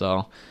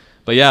 So,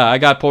 but yeah, I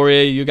got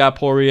Poirier, you got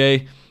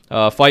Poirier.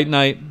 Fight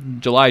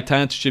night, July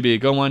 10th, should be a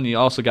good one. You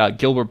also got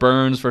Gilbert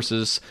Burns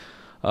versus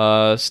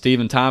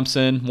Stephen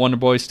Thompson, Wonder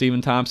Boy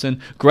Stephen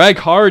Thompson. Greg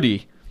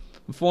Hardy,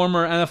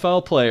 former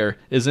NFL player,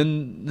 is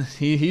in.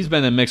 He's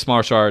been in mixed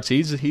martial arts.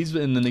 He's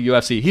been in the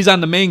UFC. He's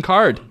on the main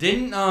card.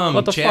 Didn't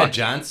What the Chad fuck?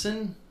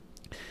 Johnson,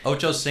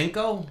 Ocho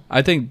Cinco?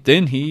 I think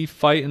didn't he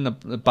fight in the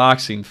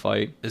boxing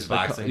fight? Is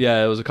boxing?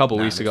 Yeah, it was a couple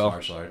Not weeks mixed ago.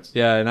 martial arts.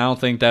 Yeah, and I don't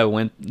think that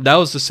went. That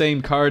was the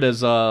same card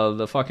as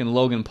the fucking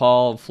Logan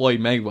Paul Floyd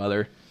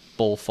Mayweather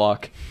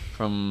bullfuck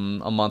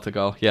from a month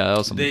ago. Yeah, that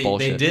was some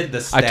bullshit. They did the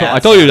stats. I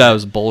told you that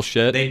was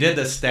bullshit. They did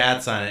the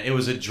stats on it. It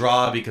was a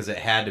draw because it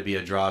had to be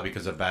a draw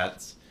because of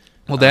bets.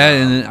 Well, that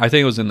and I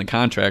think it was in the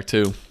contract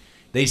too.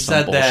 They Some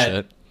said bullshit.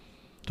 that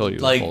Told you it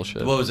was like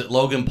bullshit. what was it?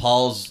 Logan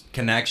Paul's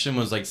connection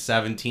was like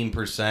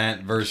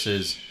 17%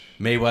 versus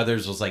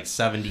Mayweather's was like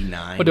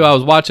 79. But dude, I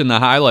was watching the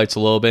highlights a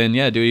little bit, and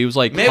yeah, dude, he was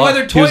like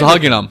Mayweather he was toyed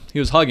hugging with him. He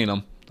was hugging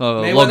him.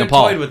 Mayweather Logan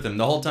Paul. toyed with him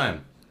the whole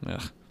time.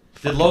 Ugh,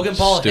 Did Logan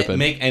Paul stupid.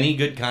 make any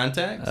good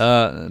contacts?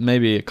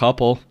 Maybe a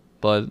couple,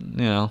 but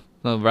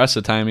the rest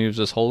of the time he was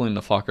just holding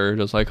the fucker,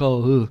 just like,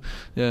 oh,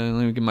 yeah,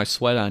 let me get my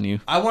sweat on you.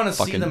 I want to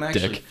see fucking them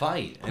actually dick.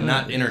 fight and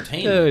not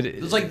entertain. Dude.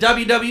 It was like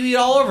WWE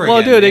all over Well,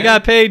 again. dude, they man.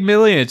 got paid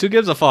millions. Who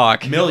gives a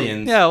fuck?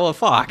 millions. Yeah, well,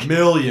 fuck.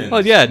 Millions.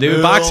 Well, yeah,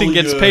 dude, boxing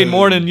gets paid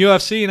more than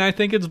Millions. UFC, and I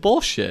think it's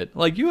bullshit.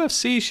 Like,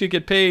 UFC should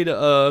get paid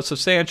a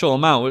substantial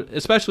amount,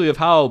 especially of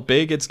how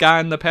big it's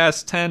gotten the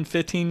past 10,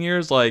 15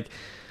 years. Like,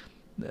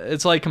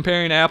 it's like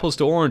comparing apples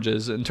to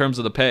oranges in terms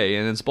of the pay,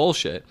 and it's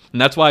bullshit. And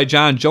that's why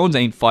John Jones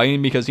ain't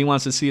fighting, because he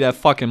wants to see that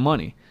fucking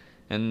money.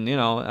 And,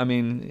 I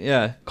mean,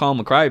 yeah, call him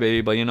a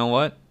crybaby, but you know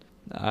what?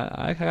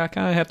 I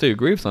kind of have to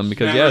agree with him,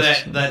 because, Remember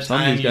yes, that, that some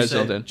time of these you guys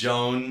said don't.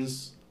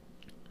 Jones?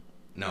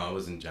 No, it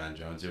wasn't John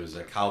Jones. It was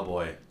a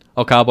cowboy.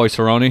 Oh, Cowboy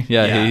Cerrone.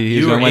 Yeah, he's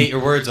you gonna ate win. your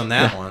words on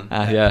that one.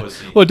 That Yeah.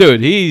 pussy. Well,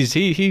 dude,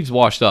 he's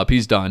washed up.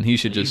 He's done. He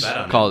should You just bet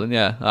on call him. it.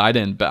 Yeah, I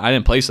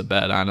didn't place a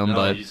bet on him, No,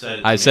 but you said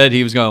it to I me. said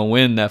he was gonna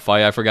win that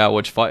fight. I forgot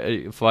which fight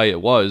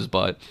it was,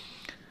 but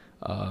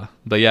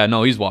yeah,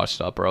 no, he's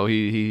washed up, bro.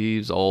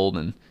 He's old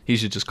and he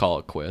should just call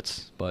it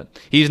quits. But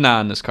he's not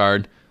on this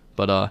card.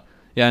 But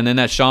yeah, and then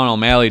that Sean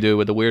O'Malley dude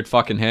with the weird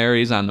fucking hair,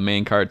 he's on the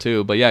main card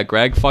too. But yeah,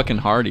 Greg fucking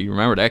Hardy,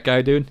 remember that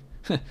guy, dude?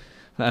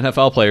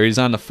 NFL player. He's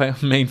on the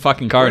main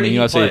fucking card Where in did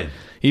the he UFC. play?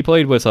 He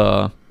played with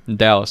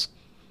Dallas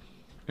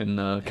in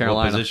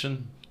Carolina. What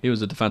position? He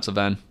was a defensive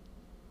end.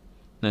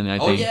 And I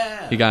Oh, think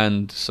yeah. he got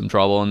in some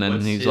trouble, and then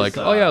What's he's his, like,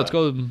 "Oh yeah, let's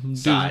go do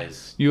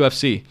size?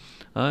 UFC."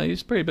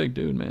 He's a pretty big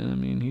dude, man. I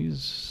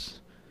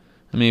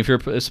mean, if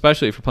you're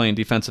especially if you're playing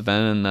defensive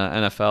end in the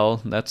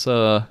NFL, it's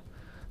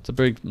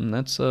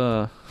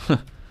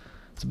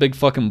a big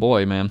fucking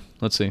boy, man.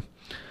 Let's see.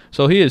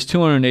 So he is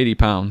 280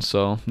 pounds.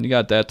 So you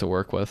got that to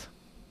work with.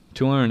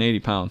 280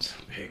 pounds.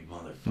 Big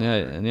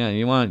motherfucker. Yeah.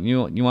 You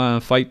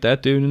want to fight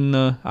that dude in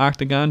the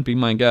octagon? Be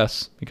my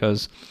guest,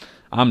 because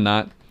I'm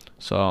not.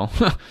 So,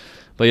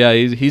 but yeah,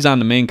 he's on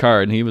the main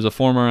card. He was a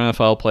former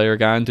NFL player,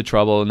 got into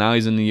trouble, and now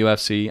he's in the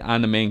UFC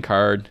on the main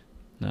card.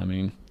 I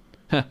mean,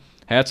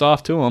 hats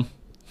off to him.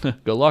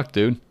 Good luck,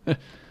 dude.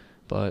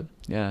 But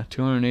yeah,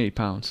 280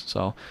 pounds.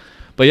 So,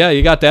 but yeah,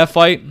 you got that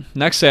fight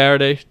next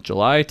Saturday,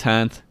 July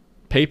 10th,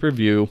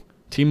 pay-per-view,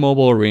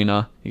 T-Mobile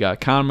Arena. You got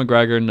Conor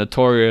McGregor,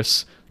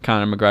 notorious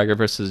Conor McGregor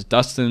versus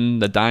Dustin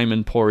the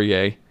Diamond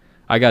Poirier.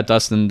 I got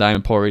Dustin the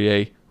Diamond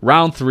Poirier.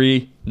 Round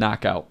 3,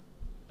 knockout.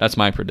 That's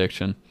my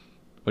prediction.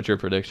 What's your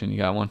prediction? You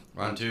got one?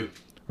 Round 2.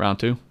 Round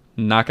 2?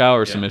 Knockout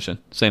or Yeah. submission?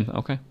 Same.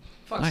 Okay.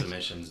 Fuck Nice.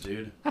 submissions,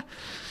 dude.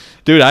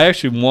 Dude, I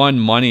actually won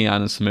money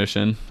on a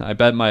submission. I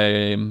bet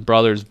my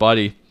brother's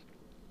buddy.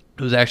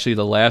 It was actually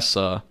the last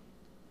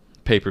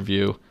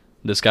pay-per-view.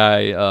 This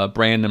guy,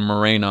 Brandon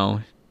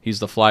Moreno, he's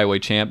the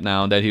flyweight champ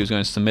now, that he was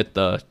going to submit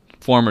the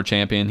former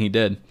champion. He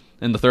did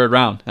in the third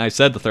round. I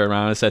said the third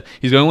round. I said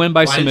he's going to win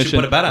by Why submission didn't you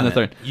put a bet on in the that?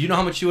 third. You know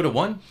how much you would have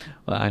won?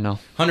 Well, I know.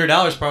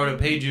 $100 probably would have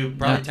paid you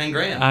probably 10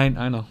 grand. I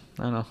know.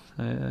 I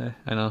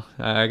know.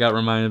 I got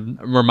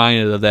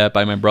reminded of that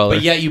by my brother.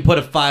 But yet you put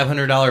a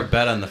 $500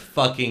 bet on the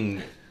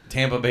fucking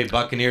Tampa Bay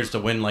Buccaneers to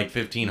win like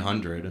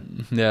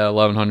 $1,500. Yeah,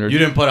 1,100. You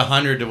didn't put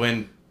 100 to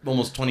win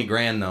almost 20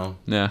 grand though.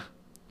 Yeah.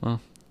 Well,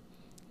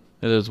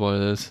 it is what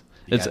it is.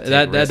 You It's gotta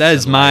take risks that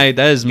is in my life.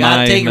 that is You gotta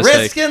my take mistake.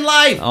 risk in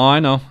life. Oh, I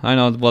know.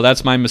 Well,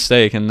 that's my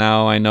mistake, and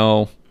now I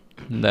know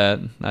that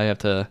I have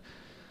to,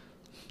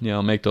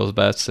 make those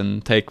bets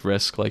and take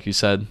risk, like you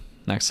said,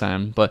 next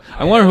time. But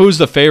I wonder who's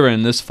the favorite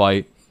in this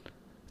fight.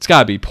 It's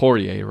gotta be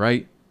Poirier,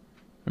 right?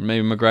 Or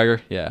maybe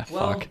McGregor. Yeah.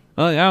 Well- Fuck.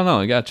 Oh, I don't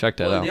know. You gotta check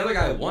that Well, out. the other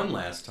guy won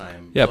last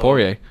time. Yeah, so-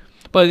 Poirier.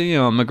 But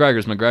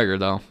McGregor's McGregor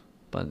though.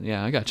 But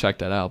yeah, I gotta check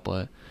that out.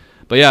 But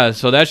yeah,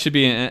 so that should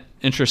be an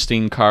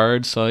interesting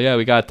card. So yeah,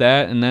 we got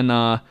that, and then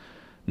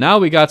now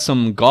we got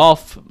some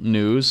golf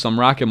news, some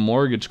Rocket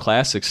Mortgage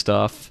Classic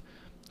stuff.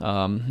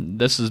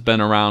 This has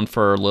been around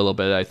for a little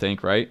bit, I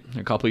think, right?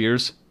 A couple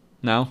years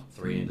now.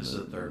 3. This is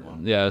the third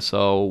one. Yeah.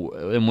 So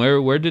and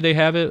where did they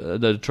have it?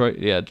 The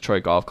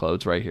Detroit Golf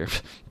Club's right here.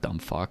 Dumb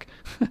fuck.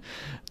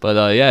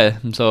 But yeah,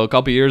 so a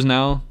couple years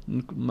now,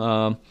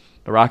 the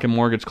Rocket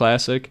Mortgage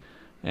Classic,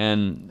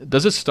 and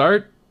does it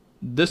start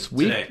this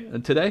week?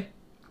 Today?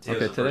 Today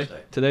was the first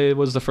day. Today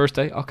was the first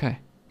day. Okay,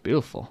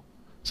 beautiful.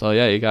 So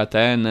yeah, you got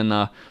that, and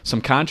then some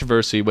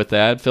controversy with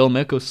that. Phil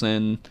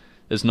Mickelson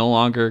is no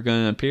longer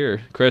going to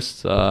appear.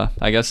 Chris,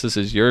 I guess this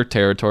is your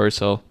territory,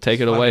 so take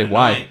it away. Fucking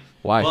Why? annoying.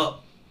 Why?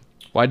 Well,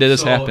 Why did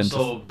this happen So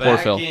to poor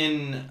back Phil?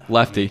 in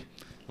Lefty.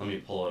 Let me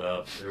pull it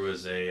up. There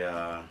was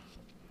a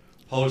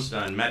post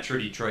on Metro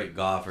Detroit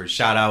Golfers.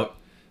 Shout out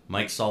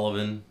Mike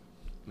Sullivan,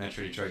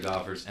 Metro Detroit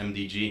Golfers,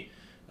 MDG.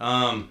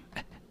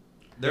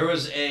 There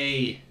was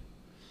a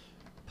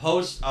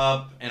post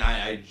up, and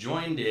I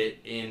joined it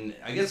in.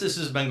 I guess this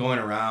has been going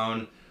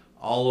around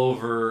all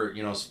over,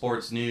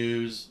 sports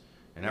news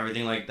and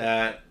everything like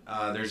that.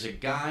 There's a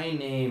guy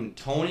named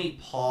Tony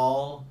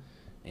Paul,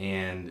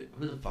 and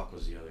who the fuck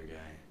was the other guy?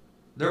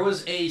 There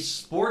was a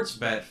sports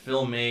bet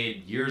Phil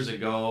made years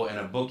ago, and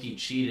a bookie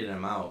cheated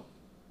him out.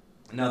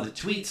 Now, the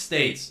tweet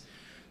states,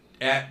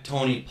 at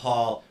Tony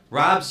Paul,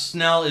 Rob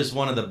Snell is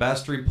one of the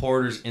best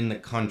reporters in the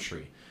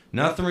country.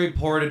 Nothing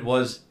reported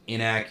was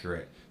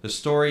inaccurate. The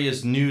story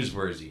is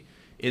newsworthy.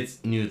 It's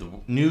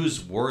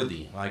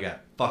newsworthy. Well, I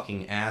got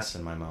fucking ass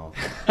in my mouth.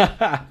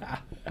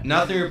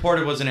 Nothing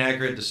reported was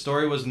inaccurate. The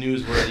story was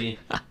newsworthy.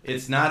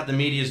 It's not the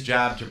media's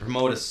job to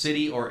promote a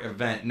city or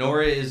event,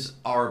 nor is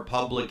our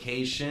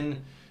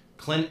publication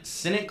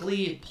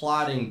cynically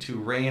plotting to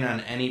rain on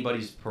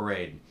anybody's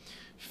parade.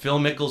 Phil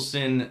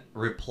Mickelson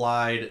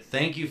replied,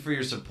 "Thank you for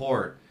your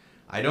support.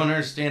 I don't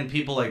understand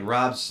people like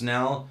Rob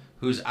Snell,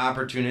 whose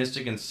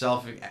opportunistic and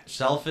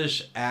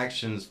selfish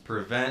actions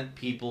prevent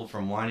people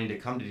from wanting to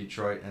come to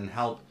Detroit and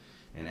help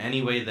in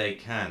any way they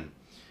can.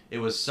 It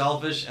was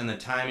selfish and the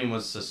timing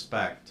was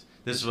suspect."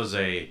 This was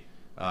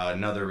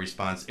another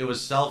response. "It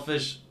was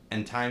selfish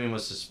and timing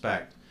was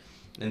suspect.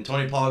 And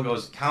Tony Paul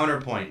goes,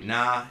 counterpoint,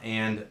 nah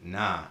and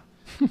nah.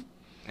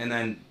 And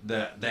then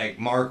that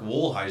Mark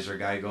Woolheiser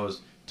guy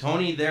goes,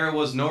 Tony, there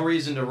was no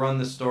reason to run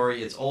the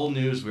story. It's old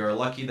news. We are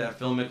lucky that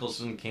Phil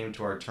Mickelson came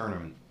to our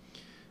tournament.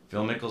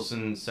 Phil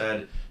Mickelson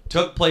said,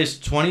 took place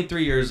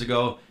 23 years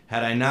ago.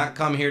 Had I not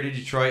come here to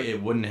Detroit,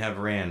 it wouldn't have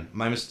ran.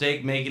 My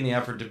mistake making the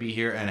effort to be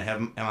here and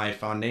have my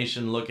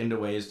foundation look into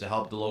ways to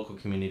help the local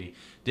community.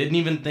 Didn't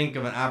even think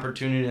of an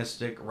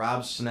opportunistic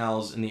Rob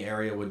Snells in the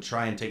area would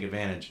try and take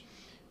advantage.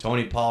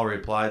 Tony Paul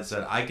replied,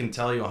 said, I can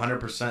tell you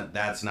 100%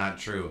 that's not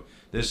true.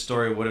 This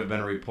story would have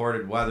been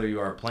reported whether you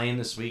are playing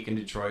this week in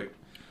Detroit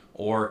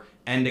or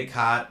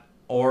Endicott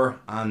or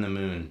on the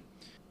moon.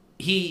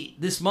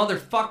 This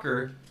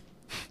motherfucker...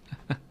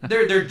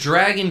 They're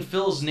dragging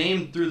Phil's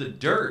name through the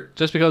dirt.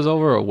 Just because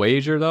over a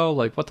wager, though?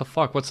 Like, what the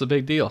fuck? What's the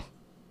big deal?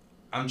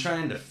 I'm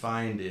trying to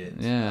find it.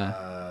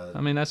 Yeah. I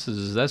mean, that's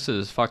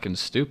just fucking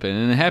stupid.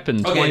 And it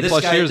happened 20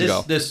 plus years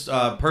ago. This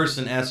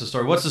person asked the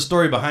story. What's the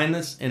story behind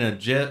this? In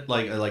a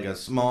like a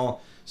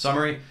small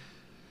summary.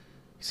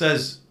 He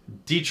says,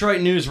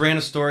 Detroit News ran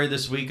a story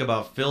this week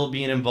about Phil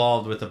being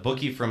involved with a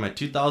bookie from a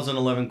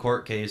 2011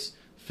 court case.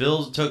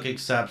 Phil took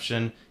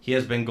exception. He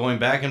has been going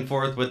back and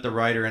forth with the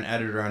writer and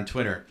editor on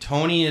Twitter.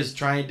 Tony is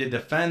trying to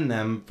defend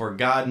them for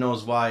God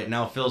knows why.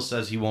 Now Phil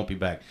says he won't be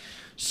back.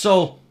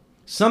 So,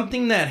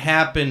 something that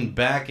happened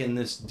back in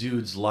this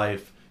dude's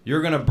life,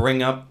 you're going to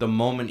bring up the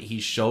moment he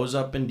shows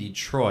up in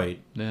Detroit.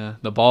 Yeah,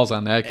 the ball's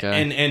on that guy.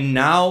 And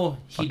now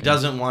he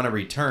doesn't want to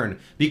return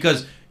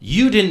because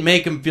you didn't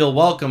make him feel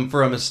welcome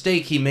for a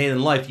mistake he made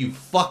in life, you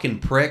fucking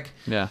prick.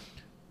 Yeah.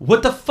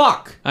 What the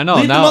fuck? I know.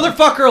 Leave the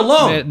motherfucker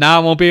alone.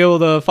 Now I won't be able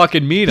to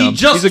fucking meet him.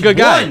 He's a good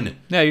guy.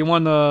 Yeah, he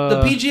won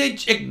the PGA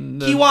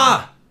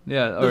Kiwa.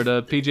 Yeah, or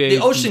the PGA... The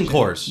Ocean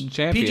Course.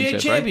 Championship, PGA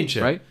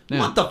Championship. Right? Yeah.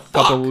 What the fuck? A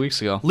couple of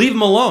weeks ago. Leave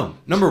him alone.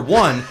 Number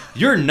one,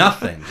 you're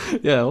nothing.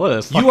 Yeah, what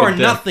a fucking You are dick.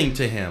 nothing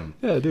to him.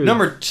 Yeah, dude.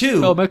 Number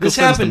two, this Mickelson's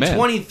happened the man.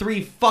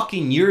 23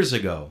 fucking years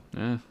ago.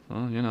 Yeah,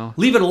 well, you know.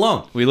 Leave it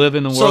alone. We live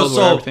in a world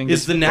where everything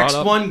gets is the next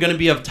brought up. one going to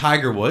be of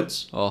Tiger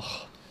Woods?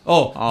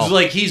 Oh, it's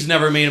like he's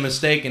never made a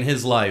mistake in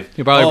his life.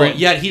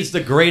 Yet he's the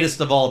greatest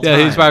of all time.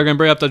 Yeah, he's probably going to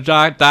bring up the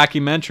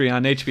documentary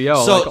on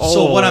HBO.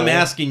 So what I'm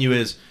asking you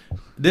is,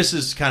 this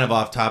is kind of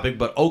off topic,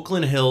 but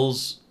Oakland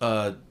Hills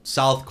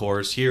South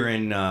Course here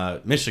in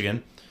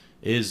Michigan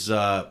is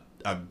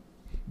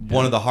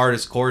one of the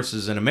hardest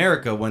courses in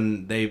America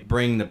when they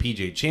bring the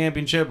PGA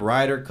Championship,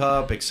 Ryder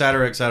Cup, et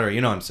cetera, et cetera.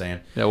 You know what I'm saying?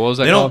 Yeah, what was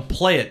that They called? don't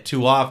play it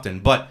too often,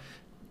 but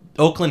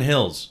Oakland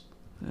Hills,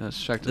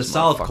 let's check the this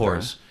South motherfucker.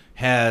 Course,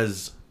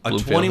 has a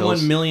Bloomfield $21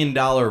 Hills. million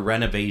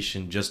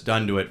renovation just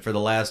done to it for the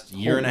last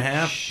year and a Holy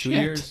half, shit. 2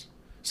 years,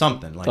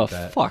 something like The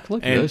that. fuck?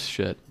 Look at And this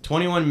shit.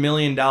 $21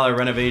 million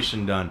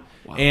renovation done.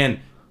 Wow. And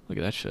Look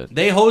at that shit.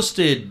 they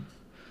hosted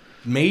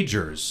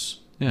majors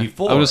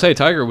before. I was going to say,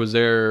 Tiger was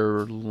there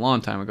a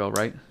long time ago,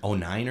 right?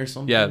 09 or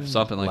something? Yeah,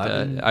 something like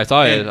 11? that. I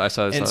thought And- I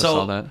saw and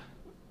so that.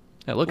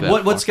 Yeah, look at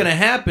that. What's fucker. going to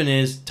happen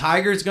is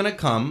Tiger's going to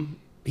come.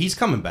 He's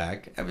coming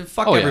back. I mean,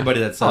 fuck Oh, yeah. everybody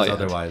that says Oh, yeah.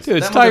 otherwise. Dude,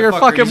 it's That Tiger motherfucker,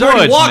 fucking he's already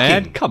Woods, walking.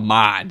 man. Come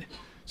on. Dude,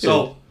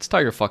 So it's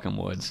Tiger fucking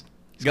Woods.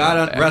 He's God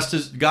coming on, back. rest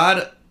his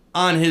God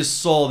on his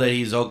soul that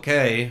he's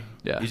okay.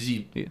 Yeah.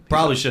 He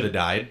probably should have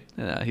died.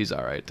 Yeah, he's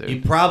all right, dude. He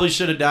probably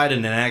should have died in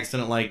an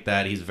accident like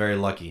that. He's very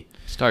lucky.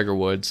 It's Tiger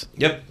Woods.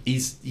 Yep,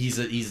 he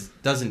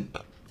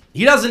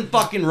doesn't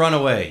fucking run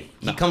away.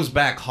 He comes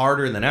back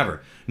harder than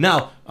ever.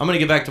 Now, I'm gonna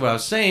get back to what I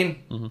was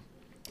saying. Mm-hmm.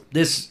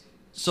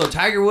 So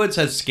Tiger Woods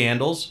has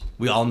scandals.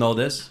 We all know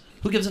this.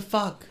 Who gives a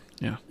fuck?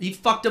 Yeah. He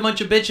fucked a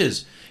bunch of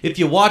bitches. If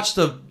you watch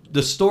the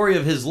story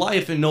of his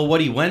life and know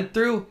what he went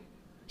through,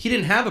 he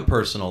didn't have a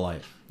personal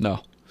life.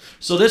 No.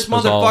 So this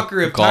was all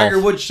motherfucker, if golf. Tiger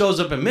Woods shows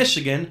up in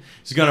Michigan,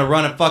 he's gonna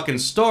run a fucking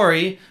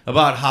story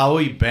about how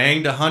he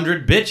banged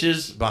 100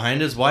 bitches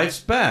behind his wife's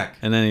back.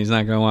 And then he's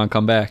not going to want to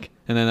come back.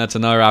 And then that's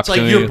another It's like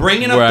opportunity you're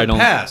bringing where up I the don't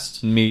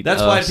past. meet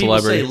That's a why people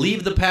celebrity. say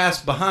leave the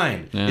past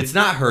behind. Yeah. It's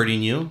not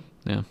hurting you.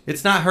 Yeah.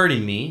 It's not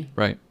hurting me.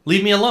 Right.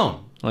 Leave me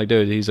alone. Like,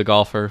 dude, he's a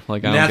golfer.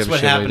 Like, I And don't that's give a what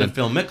shit happened what to he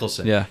Phil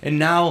Mickelson. Yeah. And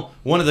now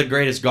one of the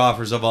greatest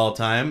golfers of all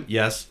time,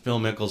 yes, Phil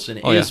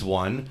Mickelson Oh, is yeah.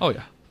 one, Oh,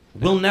 yeah.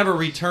 will never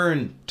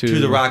return to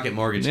the Rocket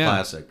Mortgage Yeah.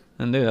 Classic.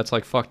 And, dude, that's,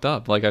 like, fucked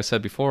up. Like I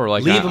said before.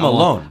 Like, Leave him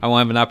alone. I won't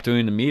have an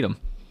opportunity to meet him.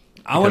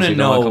 I want to Because he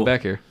don't wanna know, come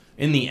back here.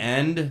 in the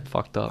end,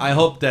 Fucked up. I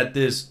hope that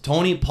this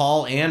Tony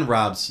Paul and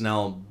Rob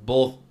Snell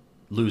both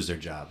lose their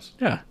jobs.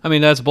 Yeah. I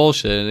mean, that's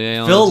bullshit. You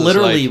know, Phil it's just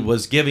literally like-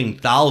 was giving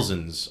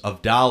thousands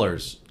of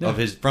dollars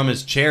from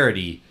his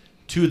charity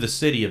to the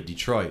city of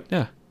Detroit.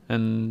 Yeah.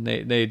 And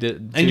they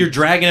did. And you're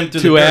dragging him to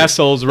two the dirt.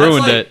 assholes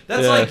ruined it.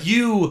 That's Yeah. like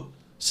you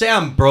say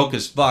I'm broke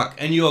as fuck,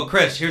 and you go,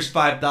 Chris, here's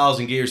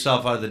 5,000, get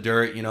yourself out of the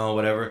dirt, you know,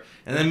 whatever.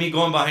 And then me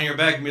going behind your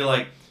back and be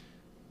like,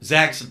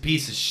 Zach's a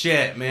piece of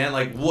shit, man.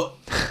 Like what?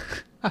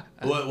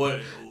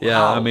 what? Yeah.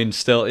 how? I mean,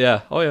 still.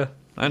 Yeah. Oh, yeah.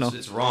 I know.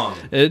 It's wrong.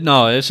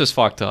 No, it's just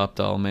fucked up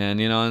though, man.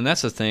 You know, and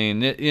that's the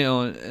thing. You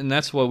know, and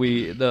that's what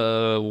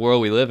the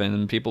world we live in.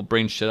 And people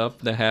bring shit up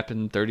that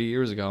happened 30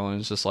 years ago, and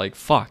it's just like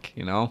fuck.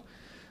 You know,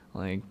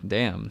 Like,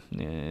 damn,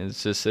 yeah,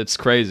 it's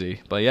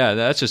crazy. But yeah,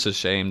 that's just a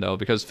shame though,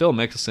 because Phil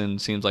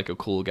Mickelson seems like a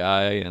cool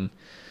guy, and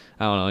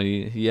I don't know,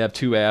 you have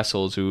two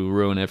assholes who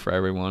ruin it for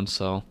everyone.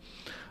 So,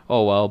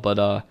 oh well.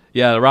 But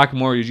yeah, the Rocket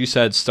Mortgage you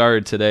said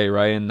started today,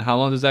 right? And how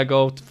long does that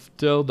go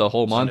till? The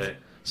whole month?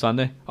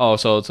 Sunday? Oh,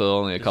 so it's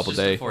only a couple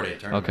days. It's just a 4-day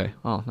tournament. Okay.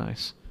 Oh,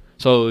 nice.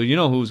 So you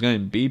know who's going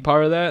to be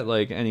part of that?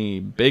 Like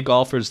any big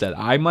golfers that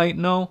I might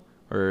know,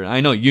 or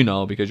I know you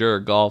know because you're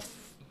a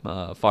golf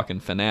fucking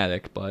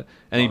fanatic. But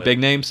any big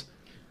names?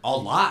 A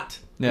lot.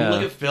 Yeah.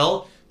 Look at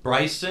Phil,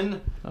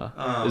 Bryson.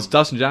 Is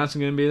Dustin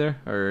Johnson going to be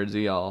there, or is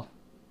he all?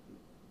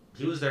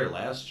 He was there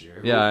last year.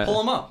 Yeah.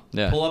 Pull him up.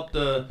 Yeah. Pull up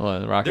the.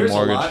 The Rocket There's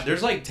Mortgage. a lot.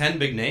 There's like 10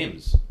 big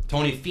names.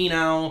 Tony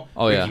Finau.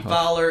 Oh, yeah. Ricky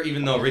Fowler.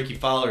 Even though Ricky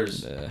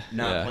Fowler's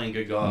not playing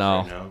good golf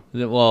right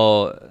now.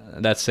 Well,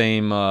 that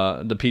same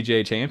the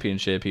PGA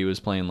Championship, he was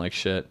playing like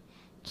shit.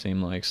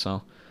 Seemed like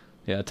so.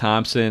 Yeah,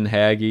 Thompson,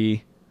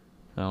 Haggy.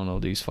 I don't know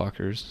these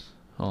fuckers.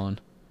 Hold on.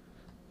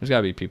 There's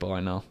gotta be people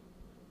I know.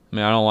 I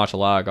mean, I don't watch a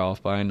lot of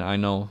golf, but I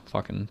know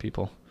fucking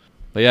people.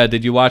 But yeah,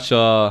 did you watch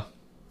what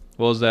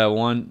was that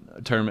one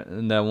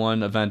tournament? That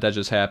one event that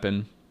just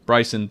happened?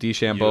 Bryson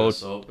DeChambeau.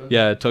 US Open?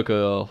 Yeah, it took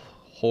a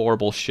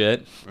horrible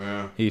shit.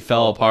 Yeah. He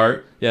fell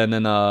apart. Yeah, and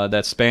then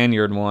that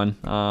Spaniard one,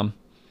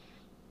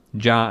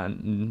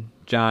 John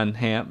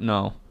Ham.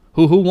 No,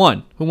 who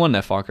won? Who won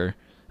that fucker?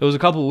 It was a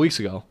couple of weeks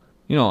ago.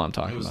 You know what I'm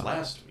talking It was about.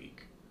 last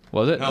week.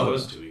 Was it? No, it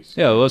was 2 weeks.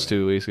 Yeah, it was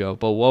 2 weeks ago.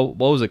 But what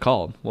was it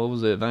called? What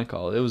was the event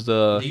called? It was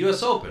the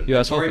U.S. Open.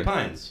 US Torrey Open.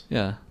 Pines.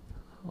 Yeah,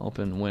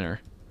 Open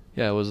winner.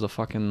 Yeah, it was the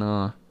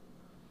fucking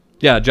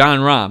yeah, John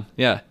Rahm.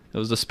 Yeah, it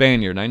was the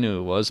Spaniard. I knew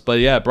it was. But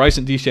yeah,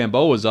 Bryson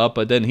DeChambeau was up,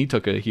 but then he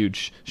took a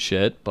huge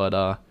shit.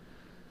 But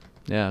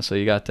yeah, so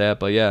you got that.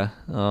 But yeah,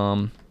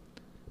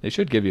 they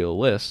should give you a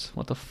list.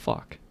 What the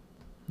fuck?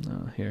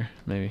 Here,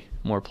 maybe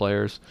more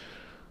players.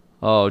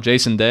 Oh,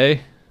 Jason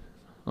Day.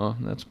 Oh,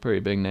 that's a pretty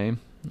big name.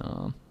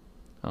 I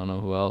don't know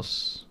who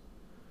else.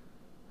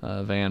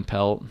 Van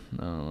Pelt.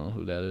 I don't know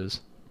who that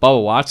is.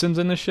 Bubba Watson's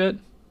in this shit?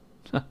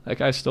 That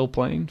guy's still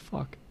playing?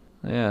 Fuck.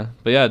 Yeah.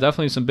 But yeah,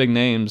 definitely some big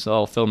names.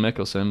 Oh, Phil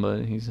Mickelson,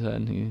 but he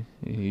said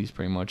he's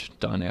pretty much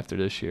done after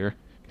this year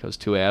because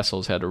two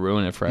assholes had to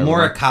ruin it for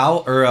everyone.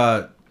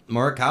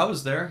 Morikawa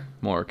was there.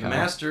 Morikawa. The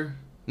Master.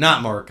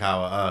 Not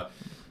Morikawa.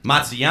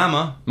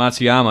 Matsuyama.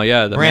 Matsuyama,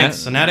 yeah. Brandt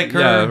Snedeker.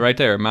 Yeah, right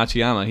there.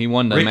 Matsuyama. He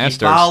won the Ricky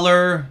Masters.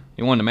 Fowler.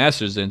 He won the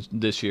Masters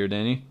this year,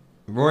 didn't he?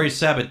 Rory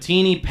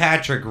Sabatini.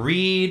 Patrick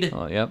Reed.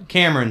 Oh, yep.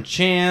 Cameron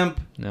Champ.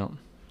 No.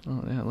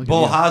 Oh, yeah, look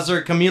Bo at you.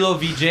 Hazard. Camilo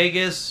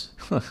Villegas.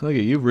 Look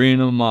at you reading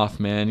them off,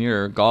 man.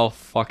 You're a golf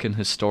fucking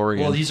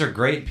historian. Well, these are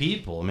great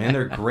people, man.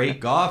 They're great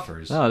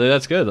golfers. Oh,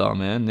 that's good, though,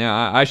 man.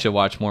 Yeah, I should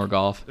watch more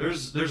golf.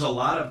 There's a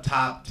lot of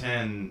top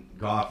 10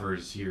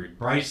 golfers here.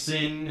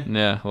 Bryson.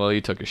 Yeah, well,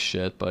 he took a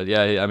shit, but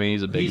yeah, I mean,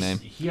 he's a big name.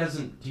 He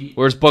hasn't.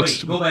 Where's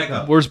Brooks? Wait, go back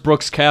up. Where's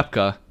Brooks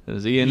Koepka?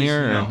 Is he in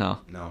here or no? no?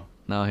 No.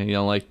 No, he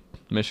don't like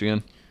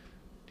Michigan.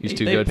 He's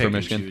too They good pick for and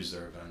Michigan. choose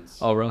their events.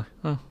 Oh, really?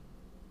 Oh,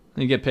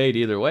 you get paid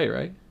either way,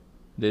 right?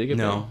 Did he get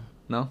No. paid?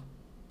 No.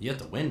 You have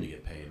to win to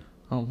get paid.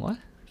 Oh, what?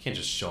 You can't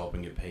just show up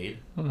and get paid.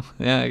 Oh,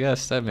 yeah, I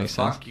guess that makes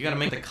sense. Fuck, you gotta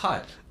make the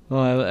cut.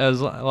 Well,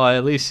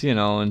 at least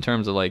in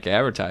terms of like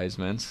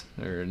advertisements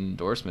or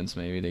endorsements,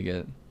 maybe they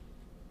get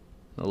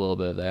a little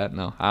bit of that.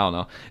 No, I don't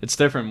know. It's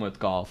different with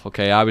golf.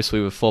 Okay, obviously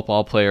with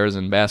football players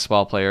and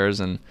basketball players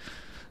and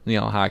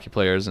hockey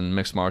players and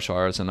mixed martial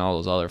arts and all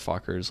those other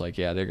fuckers. Like,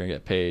 yeah, they're gonna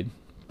get paid,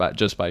 but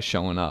just by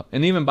showing up.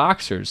 And even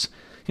boxers.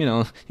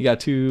 You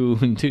got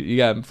you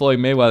got Floyd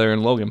Mayweather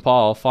and Logan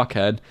Paul,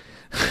 fuckhead.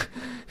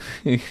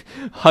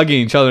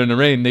 Hugging each other in the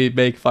rain, they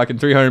make fucking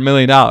 $300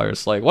 million.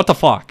 Like, what the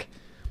fuck?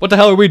 What the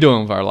hell are we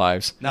doing with our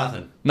lives?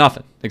 Nothing.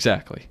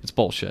 Exactly. It's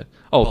bullshit.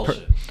 Oh,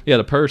 Bullshit. Yeah,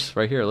 the purse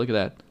right here. Look at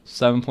that.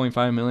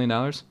 $7.5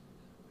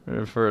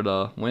 million for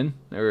the win.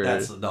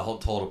 That's the whole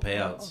total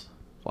payouts.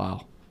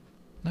 Wow.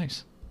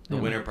 Nice. The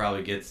winner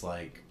probably gets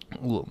like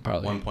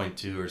probably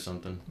 1.2 or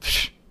something.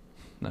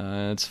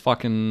 It's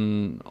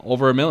fucking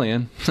over $1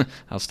 million.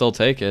 I'll still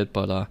take it,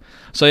 but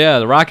so yeah,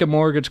 the Rocket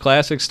Mortgage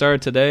Classic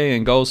started today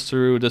and goes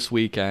through this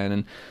weekend,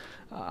 and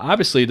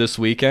obviously this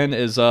weekend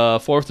is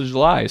 4th of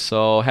July.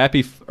 So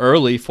happy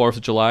early 4th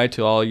of July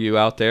to all you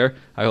out there.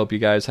 I hope you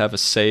guys have a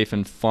safe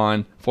and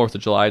fun 4th of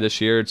July this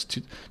year. It's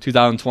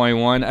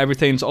 2021.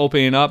 Everything's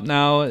opening up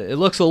now. It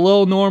looks a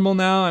little normal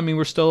now. I mean,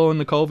 we're still in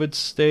the COVID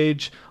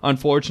stage,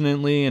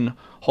 unfortunately, and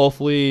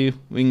hopefully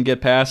we can get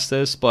past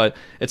this, but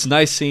it's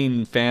nice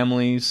seeing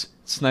families.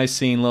 It's nice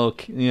seeing little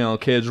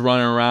kids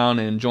running around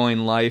and enjoying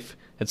life.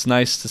 It's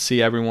nice to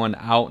see everyone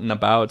out and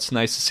about. It's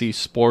nice to see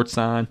sports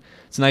on.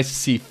 It's nice to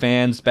see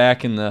fans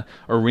back in the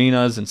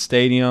arenas and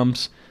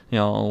stadiums,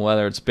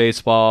 whether it's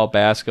baseball,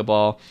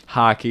 basketball,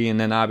 hockey, and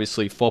then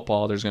obviously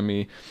football. There's going to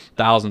be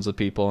thousands of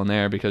people in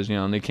there because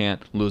they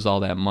can't lose all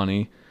that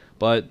money.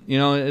 But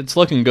it's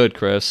looking good,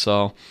 Chris.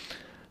 So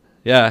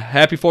yeah,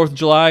 happy 4th of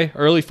July,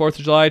 early 4th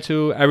of July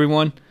to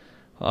everyone.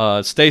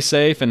 stay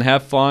safe and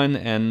have fun,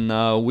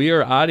 and we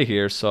are out of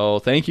here. So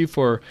thank you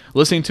for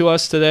listening to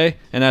us today,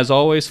 and as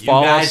always,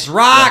 follow us. You guys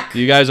rock!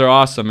 You guys are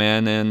awesome,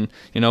 man, and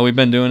we've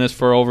been doing this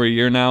for over a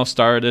year now.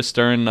 Started this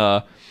during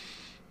the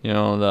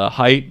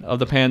height of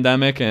the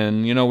pandemic,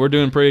 and we're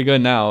doing pretty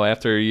good now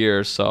after a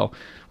year. So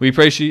we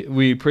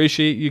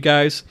appreciate you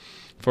guys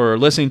for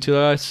listening to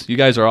us. You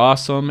guys are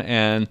awesome,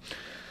 and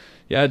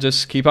yeah,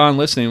 just keep on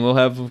listening. We'll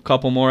have a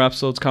couple more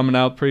episodes coming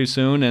out pretty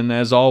soon, and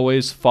as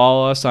always,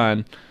 follow us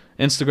on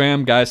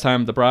Instagram, Guys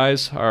Time at the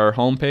Prize, our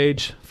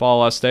homepage.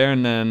 Follow us there,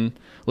 and then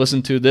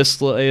listen to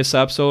this latest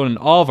episode and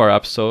all of our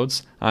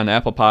episodes on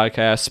Apple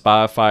Podcasts,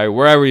 Spotify,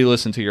 wherever you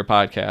listen to your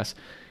podcast.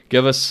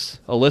 Give us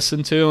a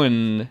listen to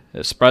and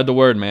spread the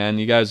word, man.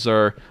 You guys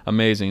are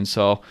amazing.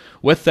 So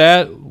with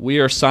that, we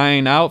are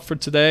signing out for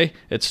today.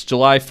 It's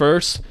July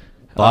 1st.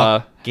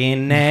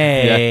 Fucking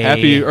yeah,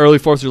 happy early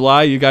 4th of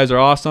July. You guys are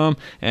awesome.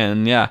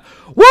 And yeah,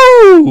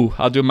 woo!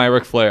 I'll do my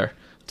Ric Flair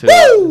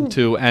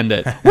to end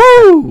it.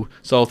 Woo!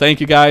 So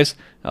thank you guys.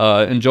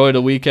 Enjoy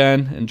the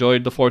weekend. Enjoy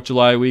the 4th of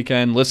July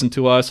weekend. Listen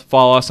to us.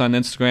 Follow us on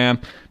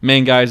Instagram.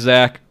 Main guy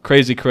Zach,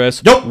 Crazy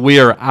Chris. Yep. We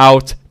are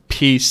out.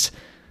 Peace.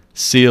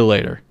 See you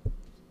later.